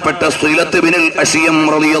 ബഹുമാനപ്പെട്ട സുലത്ത് ബിനുൽ അശിയം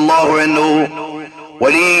റളിയല്ലാഹു അൻഹു,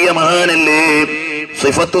 വലിയ മഹാനല്ലേ.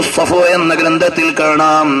 സിഫത്തു സഫ എന്ന ഗ്രന്ഥത്തിൽ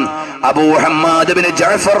കാണാം, അബൂ ഹമ്മാദ് ബിൻ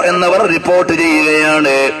ജഅഫർ എന്നവർ റിപ്പോർട്ട്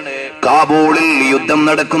ചെയ്യുകയാണ്. കാബൂളിൽ യുദ്ധം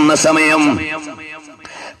നടക്കുന്ന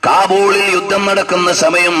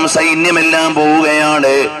സമയം സൈന്യമെല്ലാം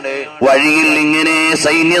പോവുകയാണ്. വഴിയിൽ ഇങ്ങനെ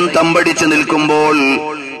സൈന്യം തമ്പടിച്ചു നിൽക്കുമ്പോൾ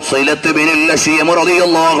സുലത്ത് ബിനുൽ അശിയം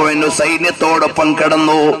റളിയല്ലാഹു അൻഹു സൈന്യത്തോടൊപ്പം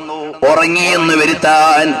കടന്നു. ഉറങ്ങിയെന്ന്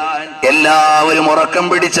വരുത്താൻ എല്ലാവരും ഉറക്കം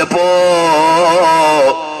പിടിച്ചപ്പോ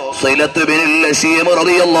സുലത്ത് ബിനുൽ അശിയം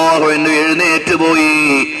റളിയല്ലാഹു അൻഹു എഴുന്നേറ്റ് പോയി.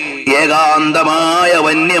 ഏകാന്തമായ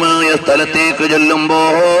വന്യമായ സ്ഥലത്തേക്ക് ചെല്ലുമ്പോ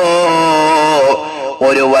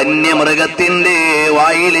ഒരു വന്യമൃഗത്തിന്റെ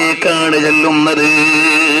വായിലേക്കാണ് ചെല്ലുന്നത്.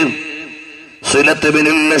 സുലത്ത്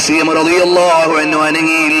ബിനുൽ അശിയം റളിയല്ലാഹു അൻഹു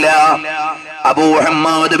അനങ്ങിയില്ല. അബൂ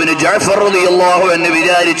ഹമ്മാദ് ബിൻ ജഅഫർ റളിയല്ലാഹു അൻഹു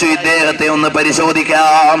വിചാരിച്ചു, ഇദ്ദേഹത്തെ ഒന്ന്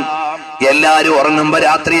പരിശോധിക്കാം. എല്ലാരും ഉറങ്ങുമ്പോ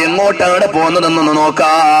രാത്രി എങ്ങോട്ടാണ് പോകുന്നതെന്നൊന്ന്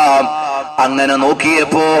നോക്കാം. അങ്ങനെ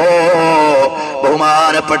നോക്കിയപ്പോ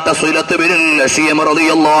ബഹുമാനപ്പെട്ട സുലത്ത് ബിനുൽ അശിയം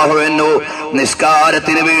റളിയല്ലാഹു അൻഹു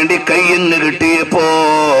നിസ്കാരത്തിന് വേണ്ടി കയ്യിന് കിട്ടിയപ്പോ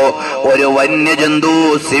ഒരു വന്യജന്തു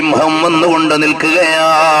സിംഹം വന്നുകൊണ്ട്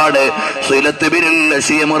നിൽക്കുകയാണ്. സുലത്ത് ബിനുൽ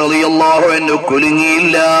അശിയം റളിയല്ലാഹു അൻഹു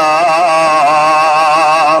കുലുങ്ങിയില്ല.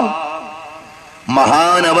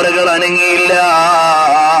 മഹാനവറുകൾ അനങ്ങിയില്ല.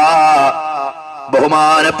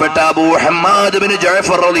 ബഹുമാനപ്പെട്ട അബൂ ഹമ്മാദ് ബിൻ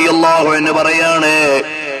ജഅഫർ റളിയല്ലാഹു അൻഹു പറയാണ്,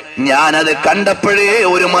 ഞാനത് കണ്ടപ്പോഴേ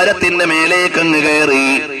ഒരു മരത്തിന്റെ മേലേക്കങ്ങ് കയറി.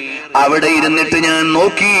 അവിടെ ഇരുന്നിട്ട് ഞാൻ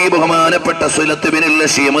നോക്കി ബഹുമാനപ്പെട്ട സുലത്ത് ബിനുൽ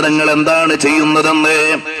അശിയം തങ്ങൾ എന്താണ് ചെയ്യുന്നതെന്ന്.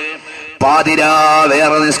 പാതിരാ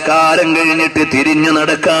വേറെ നിസ്കാരം കഴിഞ്ഞിട്ട് തിരിഞ്ഞു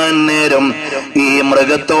നടക്കാൻ നേരം ഈ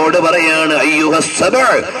മൃഗത്തോട് പറയാണ്, അയ്യുഹസ്സബ,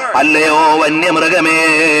 അല്ലയോ വന്യമൃഗമേ,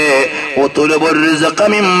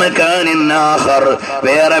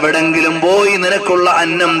 വേറെ എവിടെങ്കിലും പോയി നിനക്കുള്ള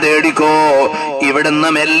അന്നം തേടിക്കോ, ഇവിടുന്ന്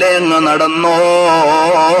മെല്ലെ അങ്ങ് നടന്നോ.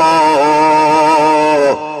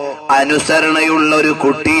 അനുസരണയുള്ള ഒരു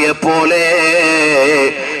കുട്ടിയെ പോലെ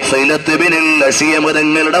സുലത്ത് ബിനുൽ അശിയം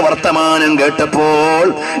തങ്ങളുടെ വർത്തമാനം കേട്ടപ്പോൾ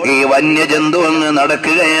ഈ വന്യജന്തു അങ്ങ്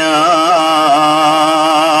നടക്കുകയാണ്.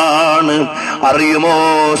 അറിയുമോ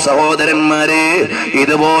സഹോദരന്മാരെ,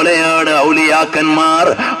 ഇതുപോലെയാണ് ഔലിയാക്കന്മാർ.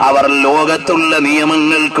 അവർ ലോകത്തുള്ള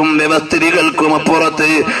നിയമങ്ങൾക്കും വ്യവസ്ഥിതികൾക്കും അപ്പുറത്ത്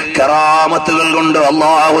കറാമത്തുകൾ കൊണ്ട്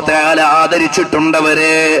അല്ലാഹു തആല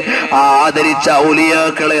ആദരിച്ചിട്ടുണ്ടവരെ. ആദരിച്ച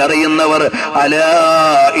ഔലിയാക്കളെ അറിയുന്നവർ, അലാ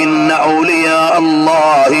ഇന്ന ഔലിയാ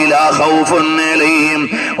അല്ലാഹി ലാ ഖൗഫുൻ അലൈഹിം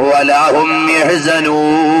വലാ ഹും യഹ്സനൂൻ.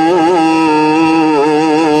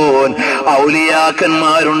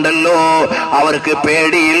 ഔലിയാക്കന്മാരുണ്ടല്ലോ, അവർക്ക്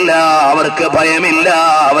പേടിയില്ല, അവർക്ക് ഭയമില്ല,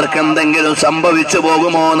 അവർക്ക് എന്തെങ്കിലും സംഭവിച്ചു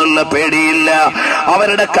പോകുമോ എന്നുള്ള പേടിയില്ല.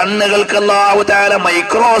 അവരുടെ കണ്ണുകൾക്ക് അല്ലാഹു തആല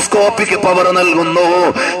മൈക്രോസ്കോപ്പിക് പവർ നൽകുന്നു.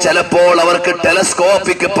 ചിലപ്പോൾ അവർക്ക്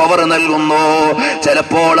ടെലസ്കോപ്പിക് പവർ നൽകുന്നു.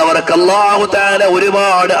 ചിലപ്പോൾ അവർക്ക് അല്ലാഹു തആല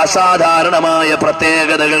ഒരുപാട് അസാധാരണമായ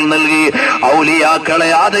പ്രത്യേകതകൾ നൽകി ഔലിയാക്കളെ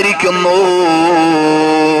ആദരിക്കുന്നു.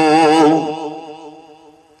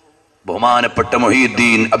 ബഹുമാനപ്പെട്ട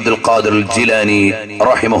മുഹീദ്ദീൻ അബ്ദുൽ ഖാദിർ ജിലാനി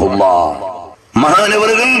റഹിമഹുല്ലാഹ്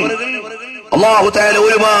മഹാനവറുകൾ അല്ലാഹു തആല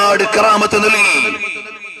ഒരുപാട് കറാമത്ത് നൽകി.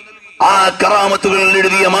 ആ കറാമത്തുകൾ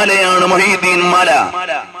എഴുതിയ മാലയാണ് മുഹീദ്ദീൻ മാല.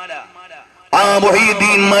 ആ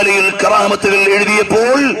മുഹീദ്ദീൻ മാലയിൽ കറാമത്തുകൾ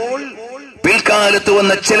എഴുതിയപ്പോൾ പിൽക്കാലത്ത്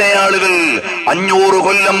വന്ന ചില ആളുകൾ 500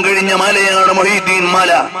 കൊല്ലം കഴിഞ്ഞ മലയാണ് മൊഹീദ്ദീൻ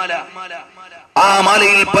മല. ആ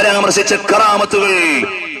മലയിൽ പരാമർശിച്ച കറാമത്തുകൾ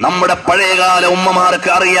നമ്മുടെ പഴയകാല ഉമ്മമാർക്ക്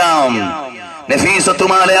അറിയാം. നഫീസത്തു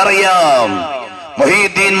മാല അറിയാം,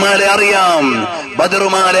 മൊഹീദ്ദീൻ മാല അറിയാം, ബദർ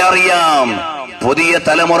മാല അറിയാം. പുതിയ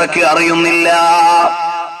തലമുറയ്ക്ക് അറിയുന്നില്ല.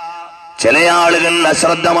 ചില ആളുകൾ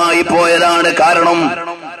അശ്രദ്ധമായി പോയതാണ് കാരണം.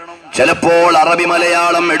 ചിലപ്പോൾ അറബി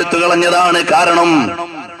മലയാളം എടുത്തു കളഞ്ഞതാണ് കാരണം.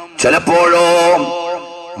 ചിലപ്പോഴോ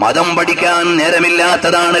മതം പഠിക്കാൻ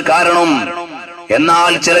നേരമില്ലാത്തതാണ് കാരണം.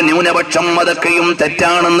 എന്നാൽ ചില ന്യൂനപക്ഷം അതൊക്കെയും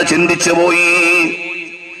തെറ്റാണെന്ന് ചിന്തിച്ചു പോയി.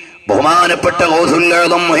 ബഹുമാനപ്പെട്ട ഗൗസുൽ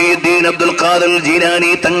ആദം മുഹീദ്ദീൻ അബ്ദുൽ ഖാദിർ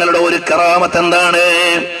ജീലാനി തങ്ങളുടെ ഒരു കറാമത്ത് എന്താണ്?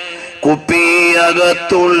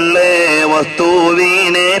 കുപ്പിയകത്തുള്ള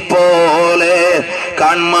വസ്തുവിനെ പോലെ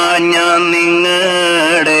കാൺമാൻ ഞാൻ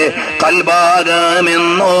നിങ്ങളുടെ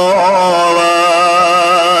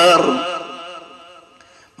കൽഭാഗമെന്നോവർ.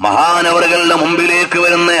 മഹാനവറുകളുടെ മുമ്പിലേക്ക്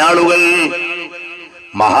വരുന്ന ആളുകൾ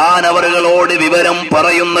മഹാനവറുകളോട് വിവരം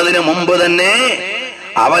പറയുന്നതിന് മുമ്പ് തന്നെ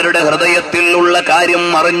അവരുടെ ഹൃദയത്തിൽ ഉള്ള കാര്യം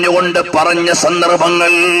അറിഞ്ഞുകൊണ്ട് പറഞ്ഞ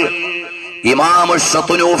സന്ദർഭങ്ങൾ ഇമാം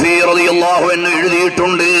ശതുനൂഫി റളിയല്ലാഹു അൻഹു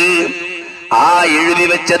എഴുതിയിട്ടുണ്ട്. ആ എഴുതി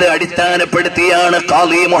വെച്ചത് അടിസ്ഥാനപ്പെടുത്തിയാണ്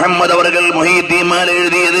ഖാദി മുഹമ്മദ് അവറുകൾ മുഹീദ്ദീൻ മാല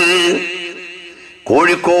എഴുതിയത്.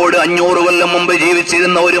 കോഴിക്കോട് 500 കൊല്ലം മുമ്പ്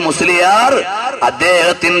ജീവിച്ചിരുന്ന ഒരു മുസ്ലിയാർ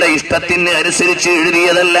അദ്ദേഹത്തിന്റെ ഇഷ്ടത്തിന് അനുസരിച്ച്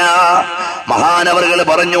എഴുതിയതല്ല. മഹാനവറുകൾ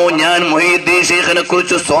പറഞ്ഞു, ഞാൻ മുഹീദ്ദീൻ ശൈഖിനെ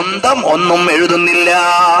കുറിച്ച് സ്വന്തം ഒന്നും എഴുതുന്നില്ല.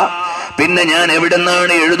 പിന്നെ ഞാൻ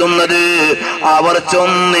എവിടുന്നാണ് എഴുതുന്നത്? അവർ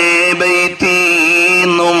ചൊന്നേ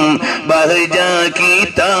ബൈത്തീന്നും ബഹജ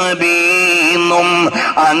കിതാബീന്നും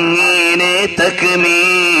അങ്ങനെ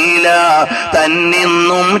തക്മീല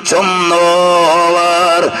തന്നിന്നും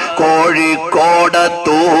ചൊന്നോവർ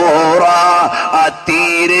കോഴിക്കോടത്തൂറ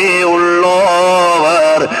അത്തീരെ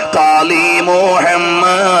ഉള്ളോവർ ഖാലി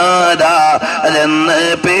മുഹമ്മദ എന്ന്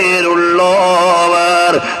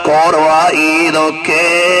പേരുള്ളോവർ കോർവ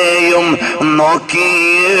ഇതൊക്കെയും നോക്കിയെടുത്തോവർ.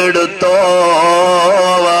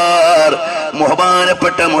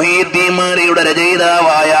 ബഹുമാനപ്പെട്ട മുഹീദ്ദീൻ മാലയുടെ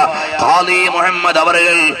രചയിതാവായ ഖാദി മുഹമ്മദ്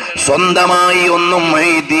അവറുകൾ സ്വന്തമായി ഒന്നും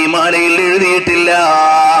മുഹീദ്ദീൻ മാലയിൽ എഴുതിയിട്ടില്ല.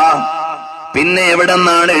 പിന്നെ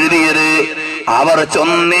എവിടെന്നാണ് എഴുതിയത്? അവർ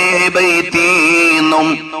ചൊന്നേ ബൈത്തീന്നും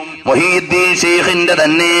മുഹീദ്ദീൻ ശൈഖിന്റെ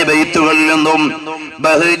തന്നെ ബൈത്തുകളിൽ നിന്നും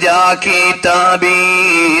ബഹജാ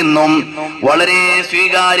കിതാബീന്നും വളരെ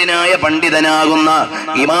സ്വീകാര്യനായ പണ്ഡിതനാകുന്ന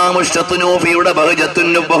ഇമാം ശതുനൂഫിയുടെ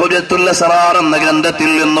ബഹുജത്തുൽ അസ്റാർ എന്ന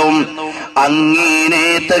ഗ്രന്ഥത്തിൽ നിന്നും അങ്ങനെ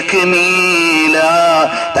തക്മീല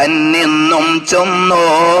തന്നിന്നും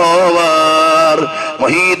ചൊന്നോവർ.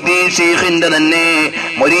 മുഹീദ്ദീൻ ശൈഖിന്റെ തന്നെ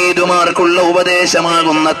മുരീദുമാർക്കുള്ള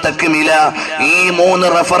ഉപദേശമാകുന്ന തക്മില ഈ 3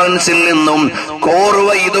 റഫറൻസിൽ നിന്നും കോർവ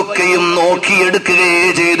ഇതൊക്കെയും നോക്കിയെടുക്കുകയേ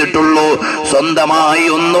ചെയ്തിട്ടുള്ളൂ. സ്വന്തമായി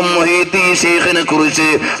ഒന്നും മുഹീദ്ദീൻ ശൈഖിനെ കുറിച്ച്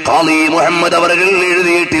ഖാദി മുഹമ്മദ് അവറുകൾ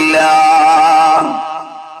എഴുതിയിട്ടില്ല.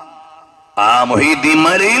 ആ മുഹീദ്ദീൻ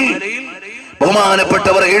മാലയിൽ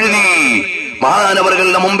ബഹുമാനപ്പെട്ടവർ എഴുതി.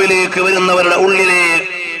 മഹാനവറുകളുടെ മുമ്പിലേക്ക് വരുന്നവരുടെ ഉള്ളിലെ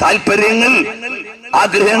താല്പര്യങ്ങൾ,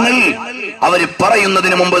 ആഗ്രഹങ്ങൾ അവർ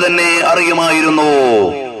പറയുന്നതിന് മുമ്പ് തന്നെ അറിയുമായിരുന്നു.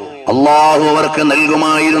 അള്ളാഹു അവർക്ക്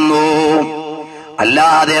നൽകുമായിരുന്നു.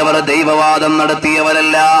 അല്ലാതെ അവർ ദൈവവാദം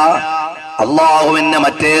നടത്തിയവരല്ല. അള്ളാഹുവിന്റെ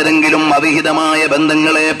മറ്റേതെങ്കിലും അവിഹിതമായ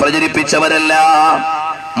ബന്ധങ്ങളെ പ്രചരിപ്പിച്ചവരല്ല.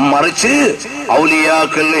 മറിച്ച്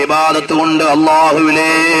ഔലിയാക്കൾ ഇബാദത്ത് കൊണ്ട്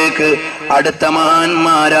അള്ളാഹുവിലേക്ക് അടുത്ത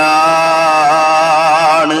മഹാന്മാരാണ്.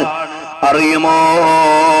 അറിയുമോ?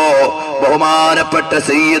 ബഹുമാനപ്പെട്ട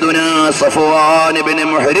സയ്യിദുനാ സഫ്വാൻ ഇബ്നു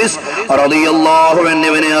മുഹ്രിസ് റളിയല്ലാഹു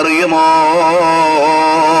അൻഹുവിനെ അറിയുമോ?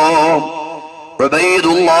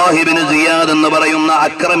 ഉബൈദുല്ലാഹി ഇബ്നു സിയാദ് എന്ന് പറയുന്ന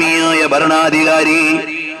അക്രമിയായ ഭരണാധികാരി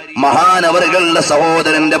മഹാനവറുകളുടെ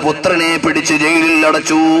സഹോദരന്റെ പുത്രനെ പിടിച്ച് ജയിലിൽ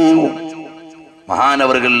അടച്ചു.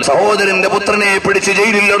 മഹാനവറുകൾ സഹോദരന്റെ പുത്രനെ പിടിച്ച്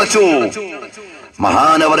ജയിലിൽ അടച്ചു.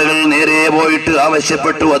 മഹാനവറുകൾ നേരെ പോയിട്ട്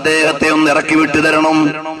ആവശ്യപ്പെട്ടു, അദ്ദേഹത്തെ ഒന്ന് ഇറക്കി വിട്ടു തരണം.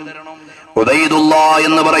 ഉബൈദുല്ലാ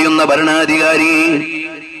എന്ന് പറയുന്ന ഭരണാധികാരി,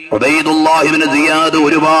 ഉബൈദുല്ലാഹി ഇബ്നു സിയാദ്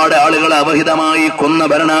ഒരുപാട് ആളുകളെ അവഹിതമായി കൊന്ന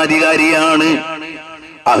ഭരണാധികാരിയാണ്.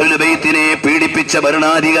 അഹ്ലു ബൈത്തിനെ പീഡിപ്പിച്ച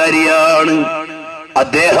ഭരണാധികാരിയാണ്.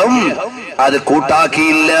 അദ്ദേഹം അത്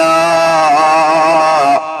കൂട്ടാക്കിയില്ല.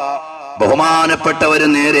 ബഹുമാനപ്പെട്ടവര്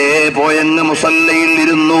നേരെ പോയങ്ങ് മുസല്ലയിൽ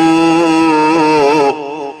ഇരുന്നു.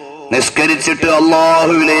 നിസ്കരിച്ചിട്ട്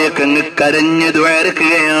അള്ളാഹുവിലേക്ക് അങ്ങ് കരഞ്ഞു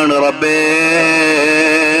ദ്വാരക്കുകയാണ്. റബ്ബേ,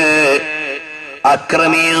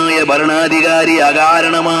 അക്രമിയായ ഭരണാധികാരി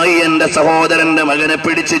അകാരണമായി എന്റെ സഹോദരന്റെ മകനെ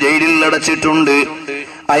പിടിച്ച് ജയിലിൽ അടച്ചിട്ടുണ്ട്.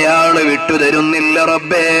 അയാള് വിട്ടുതരുന്നില്ല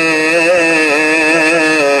റബ്ബേ.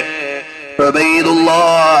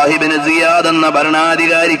 ഉബൈദുല്ലാഹി ഇബ്നു സിയാദ് എന്ന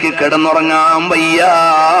ഭരണാധികാരിക്ക് കിടന്നുറങ്ങാൻ വയ്യ.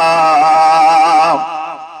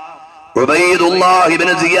 ഉബൈദുല്ലാഹ്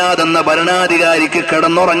ഇബ്നു സിയാദ് എന്ന ഭരണാധികാരിക്ക്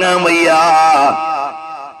കിടന്നുറങ്ങാൻ വയ്യ.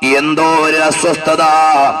 എന്തോ ഒരു അസ്വസ്ഥത.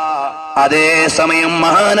 അതേസമയം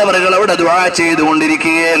മഹാനവറുകൾ അവിടെ ദുആ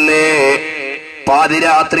ചെയ്തുകൊണ്ടിരിക്കുകയല്ലേ.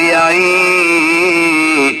 പാതിരാത്രിയായി.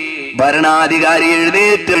 ഭരണാധികാരി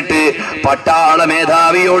എഴുന്നേറ്റിട്ട് പട്ടാള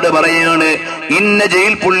മേധാവിയോട് പറയാണ്, ഇന്ന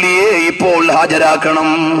ജയിൽ പുള്ളിയെ ഇപ്പോൾ ഹാജരാക്കണം.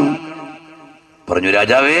 പറഞ്ഞു,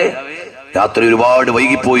 രാജാവേ, രാത്രി ഒരുപാട്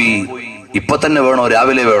വൈകിപ്പോയി, ഇപ്പൊ തന്നെ വേണോ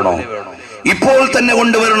രാവിലെ വേണോ? ഇപ്പോൾ തന്നെ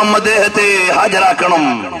കൊണ്ടുവരണം, അദ്ദേഹത്തെ ഹാജരാക്കണം.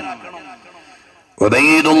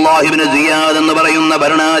 ഉബൈദുല്ലാഹ് ഇബ്നു സിയാദ് എന്ന് പറയുന്ന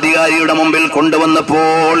ഭരണാധികാരിയുടെ മുമ്പിൽ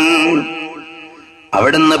കൊണ്ടുവന്നപ്പോൾ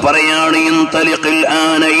അവിടുന്ന് പറയാണ്, ഇൻതലിഖിൽ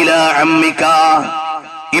ആന ഇലാ അമ്മിക,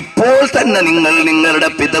 ഇപ്പോൾ തന്നെ നിങ്ങൾ നിങ്ങളുടെ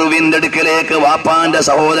പിതൃവിന്റെ അടുക്കലേക്ക്, വാപ്പാന്റെ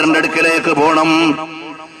സഹോദരന്റെ അടുക്കലേക്ക് പോണം.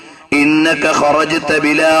 ഇന്നക ഖറജ്ത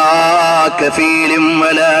ബിലാ കഫീലിൻ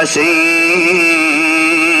വലാ ശൈ.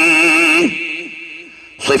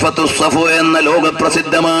 സിഫത്തു സഫു എന്ന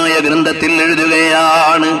ലോകപ്രസിദ്ധമായ ഗ്രന്ഥത്തിൽ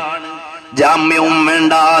എഴുതുകയാണ്, ജാമ്യവും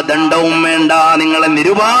വേണ്ട, ദണ്ഡവും വേണ്ട, നിങ്ങളെ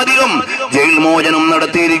നിരുപാധികം ജയിൽ മോചനം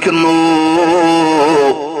നടത്തിയിരിക്കുന്നു.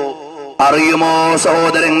 അറിയുമോ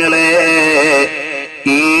സഹോദരങ്ങളെ,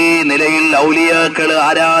 ഈ നിലയിൽ ഔലിയാക്കൾ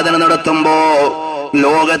ആരാധന നടത്തുമ്പോ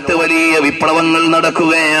ലോകത്ത് വലിയ വിപ്ലവങ്ങൾ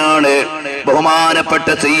നടക്കുകയാണ്. ബഹുമാനപ്പെട്ട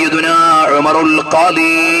സയ്യിദുനാ ഉമറുൽ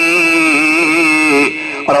ഖാദി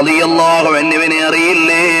റളിയല്ലാഹു അൻഹുവിനെ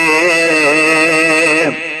അറിയില്ലേ?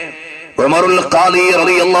 ഉമറുൽ ഖാദി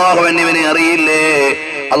റളിയല്ലാഹു അൻഹുവിനെ അറിയില്ലേ?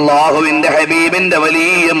 അല്ലാഹുവിന്റെ ഹബീബിന്റെ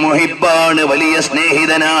വലിയ മുഹിബ്ബാണ്, വലിയ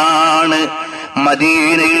സ്നേഹിതനാണ്.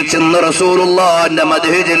 മദീനയിൽ ചെന്ന് റസൂലുള്ളാഹിന്റെ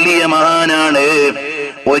മദ്ഹ് ചൊല്ലിയ മഹാനാണ്.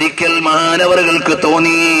 ഒരിക്കൽ മഹാനവറുകൾക്ക്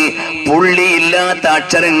തോന്നി, പുള്ളിയില്ലാത്ത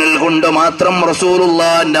അക്ഷരങ്ങൾ കൊണ്ട് മാത്രം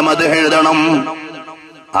റസൂലുള്ളാഹിന്റെ മദ്ഹ് എഴുതണം.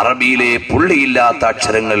 അറബിയിലെ പുള്ളിയില്ലാത്ത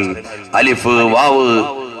അക്ഷരങ്ങൾ, അലിഫ്, വാവ്,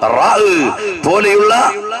 റാ പോലെയുള്ള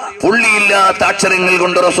പുള്ളിയില്ലാത്ത അക്ഷരങ്ങൾ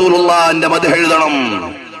കൊണ്ട് റസൂലുള്ളാഹിന്റെ മദ്ഹ് എഴുതണം.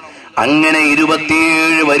 അങ്ങനെ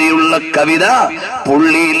 27 വരെയുള്ള കവിത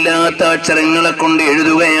പുള്ളിയില്ലാത്ത അക്ഷരങ്ങളെ കൊണ്ട്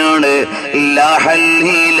എഴുതുകയാണ്. ലഹൽ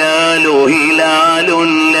ഹിലാലു ഹിലാലുൻ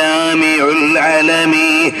ലാമിഉൽ അലമി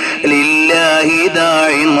ലില്ലാഹി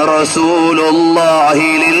ദാഇൻ റസൂലുള്ളാഹി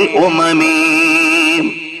ലിൽ ഉമമി.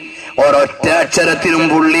 ഒരൊറ്റ അക്ഷരത്തിനും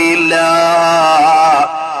പുള്ളിയില്ല.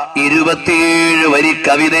 27 വരി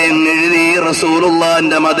കവിത എഴുതി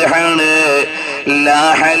റസൂലുള്ളാഹിന്റെ മദ്ഹാണ്.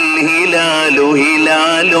 ലഹൽ ഹിലാലു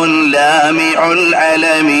ഹിലാലുൻ ലാമിഉൽ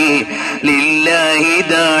അലമി ലില്ലാഹി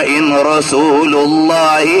ദാഇൻ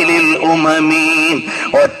റസൂലുള്ളാഹി ലിൽ ഉമമി.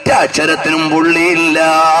 ഒറ്റ അക്ഷരത്തിനും പുള്ളിയില്ല.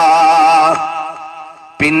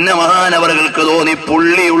 പിന്നെ മഹാനവറുകൾക്ക് തോന്നി,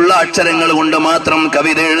 പുള്ളിയുള്ള അക്ഷരങ്ങൾ കൊണ്ട് മാത്രം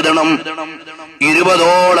കവിത എഴുതണം.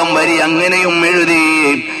 20ഓളം വരി അങ്ങനെയും എഴുതി.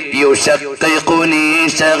 യുശഖഖുനി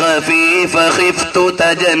ശഗഫി ഫഖിഫ്തു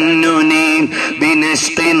തജന്നുനി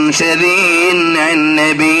ബിനശ്ഖിൻ ശദീൻ അൻ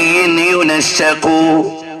നബിയിൻ യുനശഖു.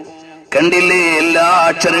 കണ്ടില്ലേ, എല്ലാ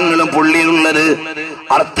അക്ഷരങ്ങളും പുള്ളിയുള്ളത്,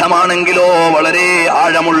 അർത്ഥമാണെങ്കിലോ വളരെ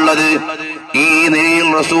ആഴമുള്ളത്. ഈ നിലയിൽ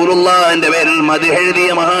റസൂലുള്ളാഹിന്റെ പേരിൽ മദ്ഹ് എഴുതിയ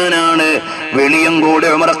മഹാനാണ് വെളിയങ്കോട്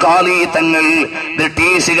ഉമർ ഖാദി തങ്ങൾ.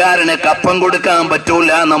 ബ്രിട്ടീഷുകാരന് കപ്പം കൊടുക്കാൻ പറ്റൂല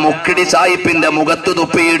എന്ന മുക്കിടി സാഹിബിന്റെ മുഖത്ത്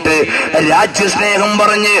തുപ്പിയിട്ട് രാജ്യസ്നേഹം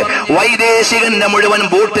പറഞ്ഞ് വൈദേശികന്റെ മുഴുവൻ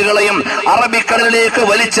ബോട്ടുകളെയും അറബിക്കടലിലേക്ക്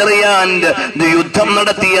വലിച്ചെറിയാൻ യുദ്ധം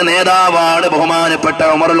നടത്തിയ നേതാവാണ് ബഹുമാനപ്പെട്ട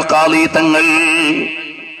ഉമറുൽ ഖാദി തങ്ങൾ.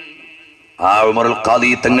 ആ ഉമറുൽ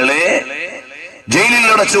ഖാദി തങ്ങളെ ജയിലിൽ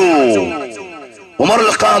അടച്ചു.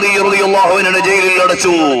 ഉമറുൽ ഖാദി റളിയല്ലാഹു അൻഹു ജയിലിൽ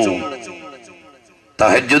അടച്ചു.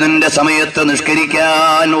 തഹജ്ജുദിന്റെ സമയത്ത്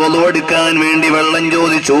നിസ്കരിക്കാൻ, വുളു എടുക്കാൻ വേണ്ടി വെള്ളം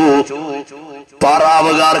ചോദിച്ചു.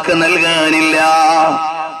 പാറാവുകാർക്ക് നൽകാനില്ല.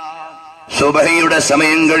 സുബഹിയുടെ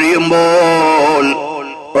സമയം കഴിയുമ്പോൾ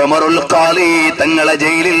ഉമറുൽ ഖാദി തങ്ങളെ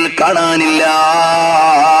ജയിലിൽ കാണാനില്ല.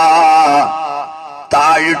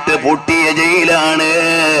 താഴിട്ട് പൊട്ടിയ ജയിലാണ്.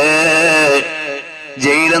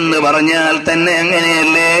 ജയിലെന്ന് പറഞ്ഞാൽ തന്നെ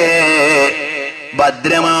അങ്ങനെയല്ലേ,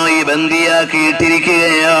 ഭദ്രമായി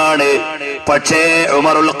ബന്ദിയാക്കിയിട്ടിരിക്കുകയാണ്. പക്ഷേ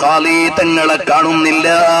ഉമറുൽ ഖാദി തങ്ങളെ കാണുന്നില്ല.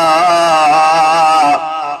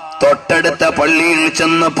 തൊട്ടടുത്ത പള്ളിയിൽ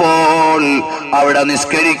ചെന്നപ്പോൾ അവിടെ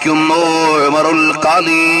നിസ്കരിക്കുന്നു ഉമറുൽ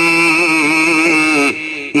ഖാദി.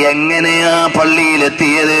 എങ്ങനെയാ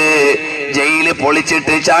പള്ളിയിലെത്തിയത്? ജയില്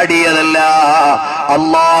പൊളിച്ചിട്ട് ചാടിയതല്ല.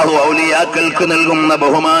 അല്ലാഹു ഔലിയാക്കൾക്ക് നൽകുന്ന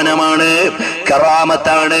ബഹുമാനമാണ്,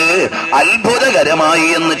 കറാമത്താണ്, അത്ഭുതകരമായി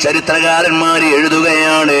എന്ന് ചരിത്രകാരന്മാർ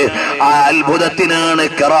എഴുതുകയാണ്. ആ അത്ഭുതത്തിനാണ്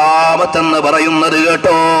കറാമത്ത് എന്ന് പറയുന്നത്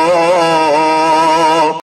കേട്ടോ.